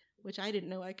them, which I didn't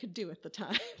know I could do at the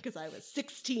time because I was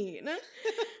 16.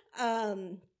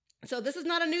 So this is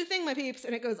not a new thing, my peeps,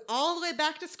 and it goes all the way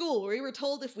back to school, where we were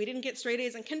told if we didn't get straight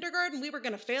A's in kindergarten, we were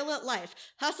going to fail at life.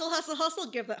 Hustle, hustle, hustle,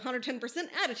 give that 110%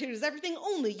 attitude is everything.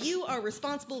 Only you are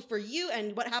responsible for you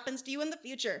and what happens to you in the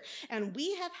future. And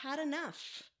we have had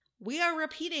enough. We are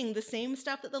repeating the same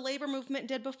stuff that the labor movement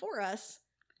did before us,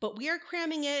 but we are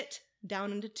cramming it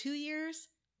down into 2 years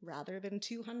rather than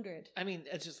 200. I mean,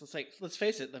 let's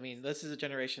face it. I mean, this is a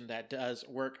generation that does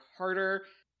work harder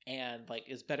and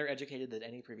is better educated than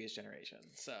any previous generation.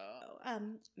 So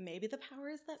maybe the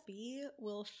powers that be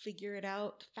will figure it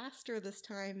out faster this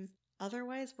time.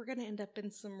 Otherwise, we're going to end up in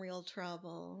some real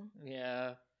trouble.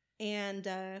 Yeah. And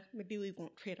maybe we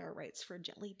won't trade our rights for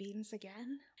jelly beans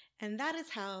again. And that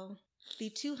is how the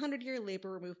 200-year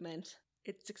labor movement,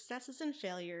 its successes and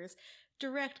failures,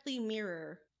 directly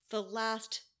mirror the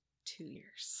last 2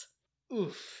 years.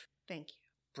 Oof. Thank you.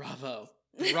 Bravo.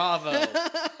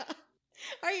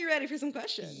 Are you ready for some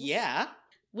questions? Yeah.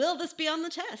 Will this be on the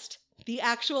test? The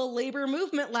actual labor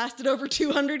movement lasted over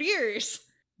 200 years.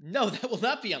 No, that will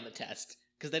not be on the test,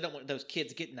 because they don't want those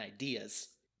kids getting ideas.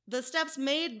 The steps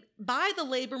made by the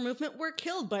labor movement were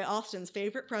killed by Austin's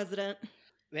favorite president.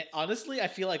 Man, honestly, I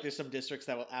feel like there's some districts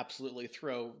that will absolutely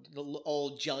throw the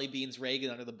old Jelly Beans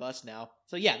Reagan under the bus now.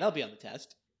 So yeah, that'll be on the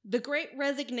test. The Great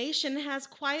Resignation has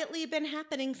quietly been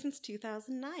happening since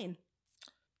 2009.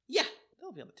 Yeah,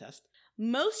 that'll be on the test.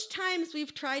 Most times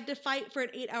we've tried to fight for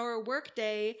an 8-hour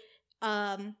workday,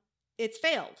 it's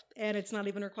failed, and it's not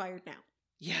even required now.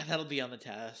 Yeah, that'll be on the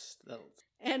test.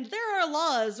 And there are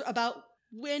laws about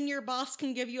when your boss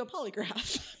can give you a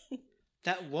polygraph.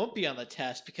 That won't be on the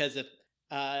test because if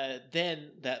then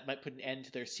that might put an end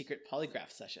to their secret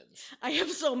polygraph sessions. I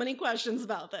have so many questions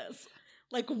about this.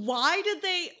 Like, why did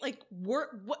they, like, what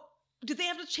did they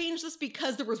have to change this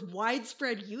because there was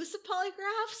widespread use of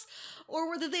polygraphs?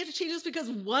 Or did they have to change this because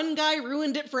one guy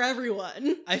ruined it for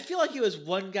everyone? I feel like it was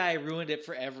one guy ruined it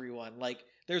for everyone. Like,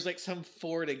 there's like some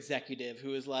Ford executive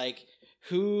who was like,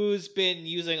 who's been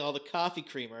using all the coffee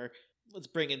creamer? Let's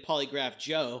bring in Polygraph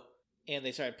Joe. And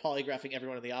they started polygraphing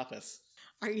everyone in the office.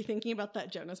 Are you thinking about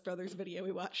that Jonas Brothers video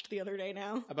we watched the other day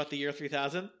now? About the year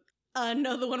 3000?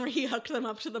 No, the one where he hooked them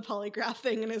up to the polygraph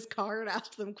thing in his car and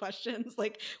asked them questions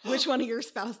like, which one of your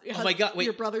Oh my God, wait.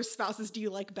 your brother's spouses do you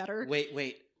like better?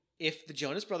 Wait. If the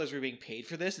Jonas Brothers were being paid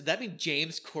for this, did that mean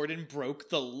James Corden broke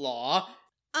the law?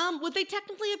 Would they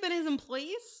technically have been his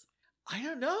employees? I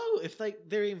don't know. If like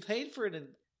they're being paid for it and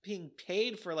being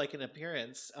paid for like an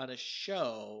appearance on a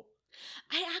show.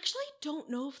 I actually don't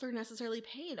know if they're necessarily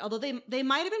paid. Although they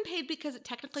might have been paid because it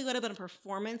technically would have been a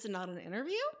performance and not an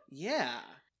interview. Yeah.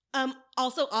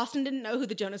 Also, Austin didn't know who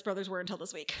the Jonas Brothers were until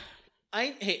this week.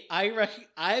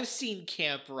 I've seen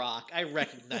Camp Rock. I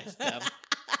recognize them.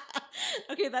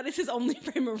 Okay, that is his only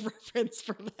frame of reference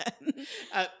for them.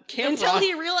 Until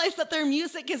he realized that their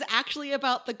music is actually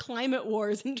about the climate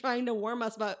wars and trying to warn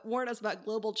us about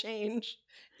global change.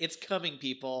 It's coming,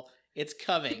 people. It's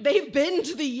coming. They've been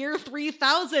to the year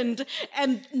 3000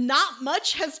 and not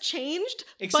much has changed,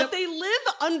 but they live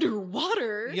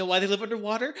underwater. You know why they live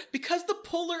underwater? Because the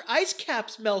polar ice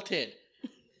caps melted.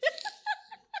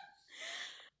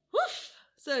 Woof.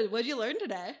 So, what'd you learn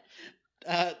today?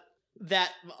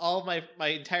 That all my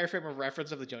entire frame of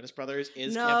reference of the Jonas Brothers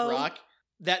is Camp Rock.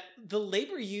 That the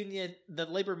labor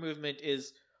movement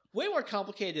is way more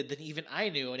complicated than even I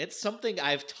knew, and it's something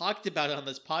I've talked about on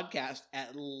this podcast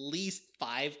at least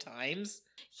 5 times.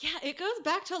 Yeah, it goes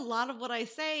back to a lot of what I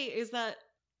say is that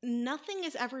nothing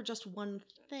is ever just one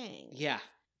thing. Yeah.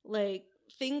 Like,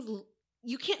 nothing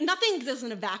exists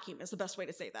in a vacuum is the best way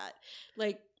to say that.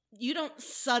 Like, you don't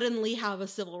suddenly have a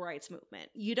civil rights movement.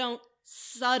 You don't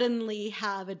suddenly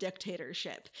have a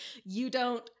dictatorship. You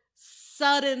don't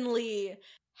suddenly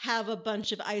have a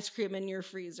bunch of ice cream in your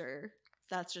freezer.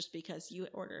 That's just because you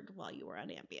ordered while you were on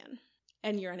Ambien.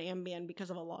 And you're on Ambien because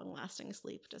of a long-lasting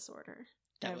sleep disorder.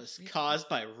 That was caused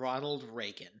by Ronald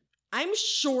Reagan. I'm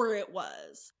sure it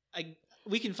was.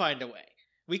 We can find a way.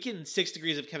 We can 6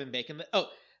 Degrees of Kevin Bacon.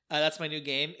 That's my new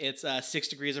game. It's 6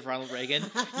 Degrees of Ronald Reagan.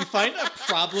 You find a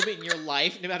problem in your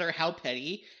life, no matter how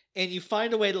petty, and you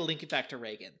find a way to link it back to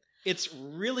Reagan. It's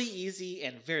really easy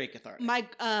and very cathartic.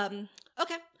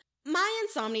 Okay. My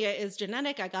insomnia is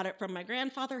genetic. I got it from my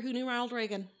grandfather who knew Ronald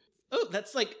Reagan. Oh,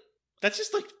 that's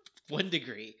just 1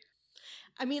 degree.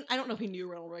 I mean, I don't know if he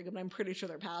knew Ronald Reagan, but I'm pretty sure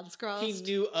their paths crossed. He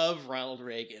knew of Ronald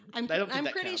Reagan. I'm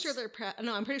pretty sure their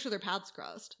paths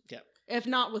crossed. Yeah. If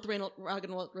not with Ronald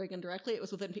Reagan directly, it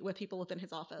was with people within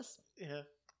his office. Yeah.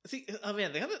 See, oh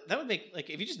man, that would make,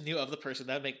 if you just knew of the person,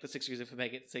 that would make the 6 Degrees of Kevin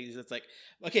Bacon say it's like,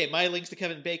 okay, my links to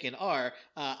Kevin Bacon are,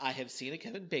 I have seen a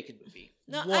Kevin Bacon movie.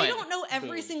 No, I don't know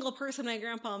every single person my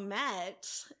grandpa met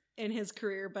in his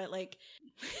career, but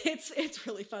it's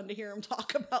really fun to hear him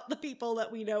talk about the people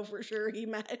that we know for sure he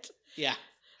met. Yeah.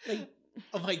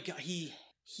 Oh my God, he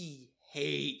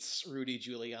hates Rudy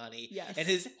Giuliani. Yes. And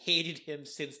has hated him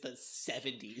since the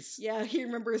 70s. Yeah, he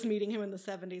remembers meeting him in the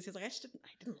 70s. He's like, I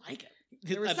didn't like it.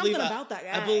 There was something about that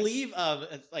guy. I believe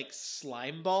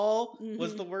slime ball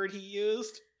was the word he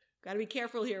used. Gotta be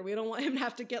careful here. We don't want him to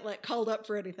have to get called up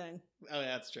for anything. Oh,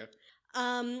 yeah, that's true.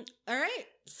 All right.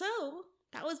 So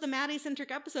that was the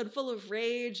Maddie-centric episode full of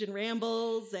rage and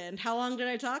rambles. And how long did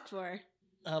I talk for?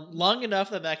 Long enough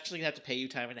that I'm actually gonna have to pay you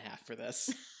time and a half for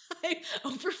this.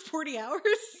 Over 40 hours?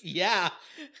 Yeah.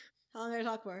 How long did I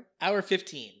talk for? Hour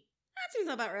 15. That seems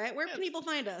about right. Where can people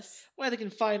find us? Well, they can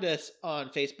find us on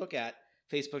Facebook at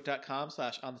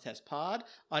facebook.com/onthetestpod,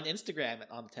 on Instagram at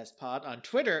onthetestpod, on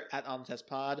Twitter at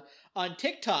onthetestpod, on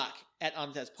TikTok at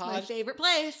onthetestpod. It's my favorite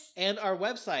place. And our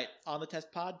website,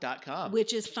 onthetestpod.com.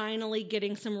 Which is finally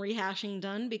getting some rehashing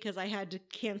done because I had to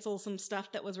cancel some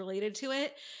stuff that was related to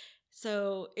it.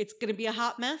 So it's going to be a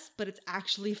hot mess, but it's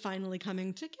actually finally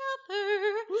coming together.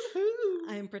 Woohoo!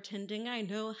 I'm pretending I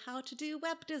know how to do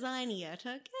web design yet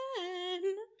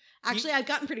again. Actually, I've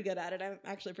gotten pretty good at it. I'm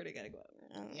actually pretty good at it.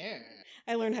 Yeah.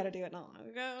 I learned how to do it not long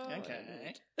ago.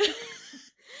 Okay.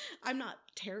 I'm not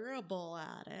terrible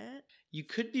at it. You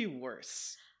could be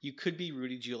worse. You could be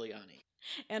Rudy Giuliani.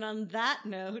 And on that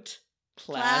note,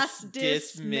 Class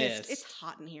dismissed. It's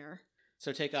hot in here.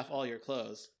 So take off all your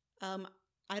clothes.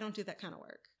 I don't do that kind of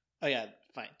work. Oh yeah,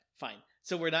 fine.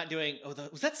 So we're not doing.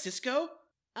 Was that Cisco?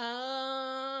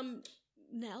 Nelly?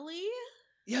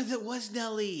 Yeah, that was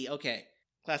Nelly. Okay,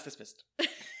 class dismissed.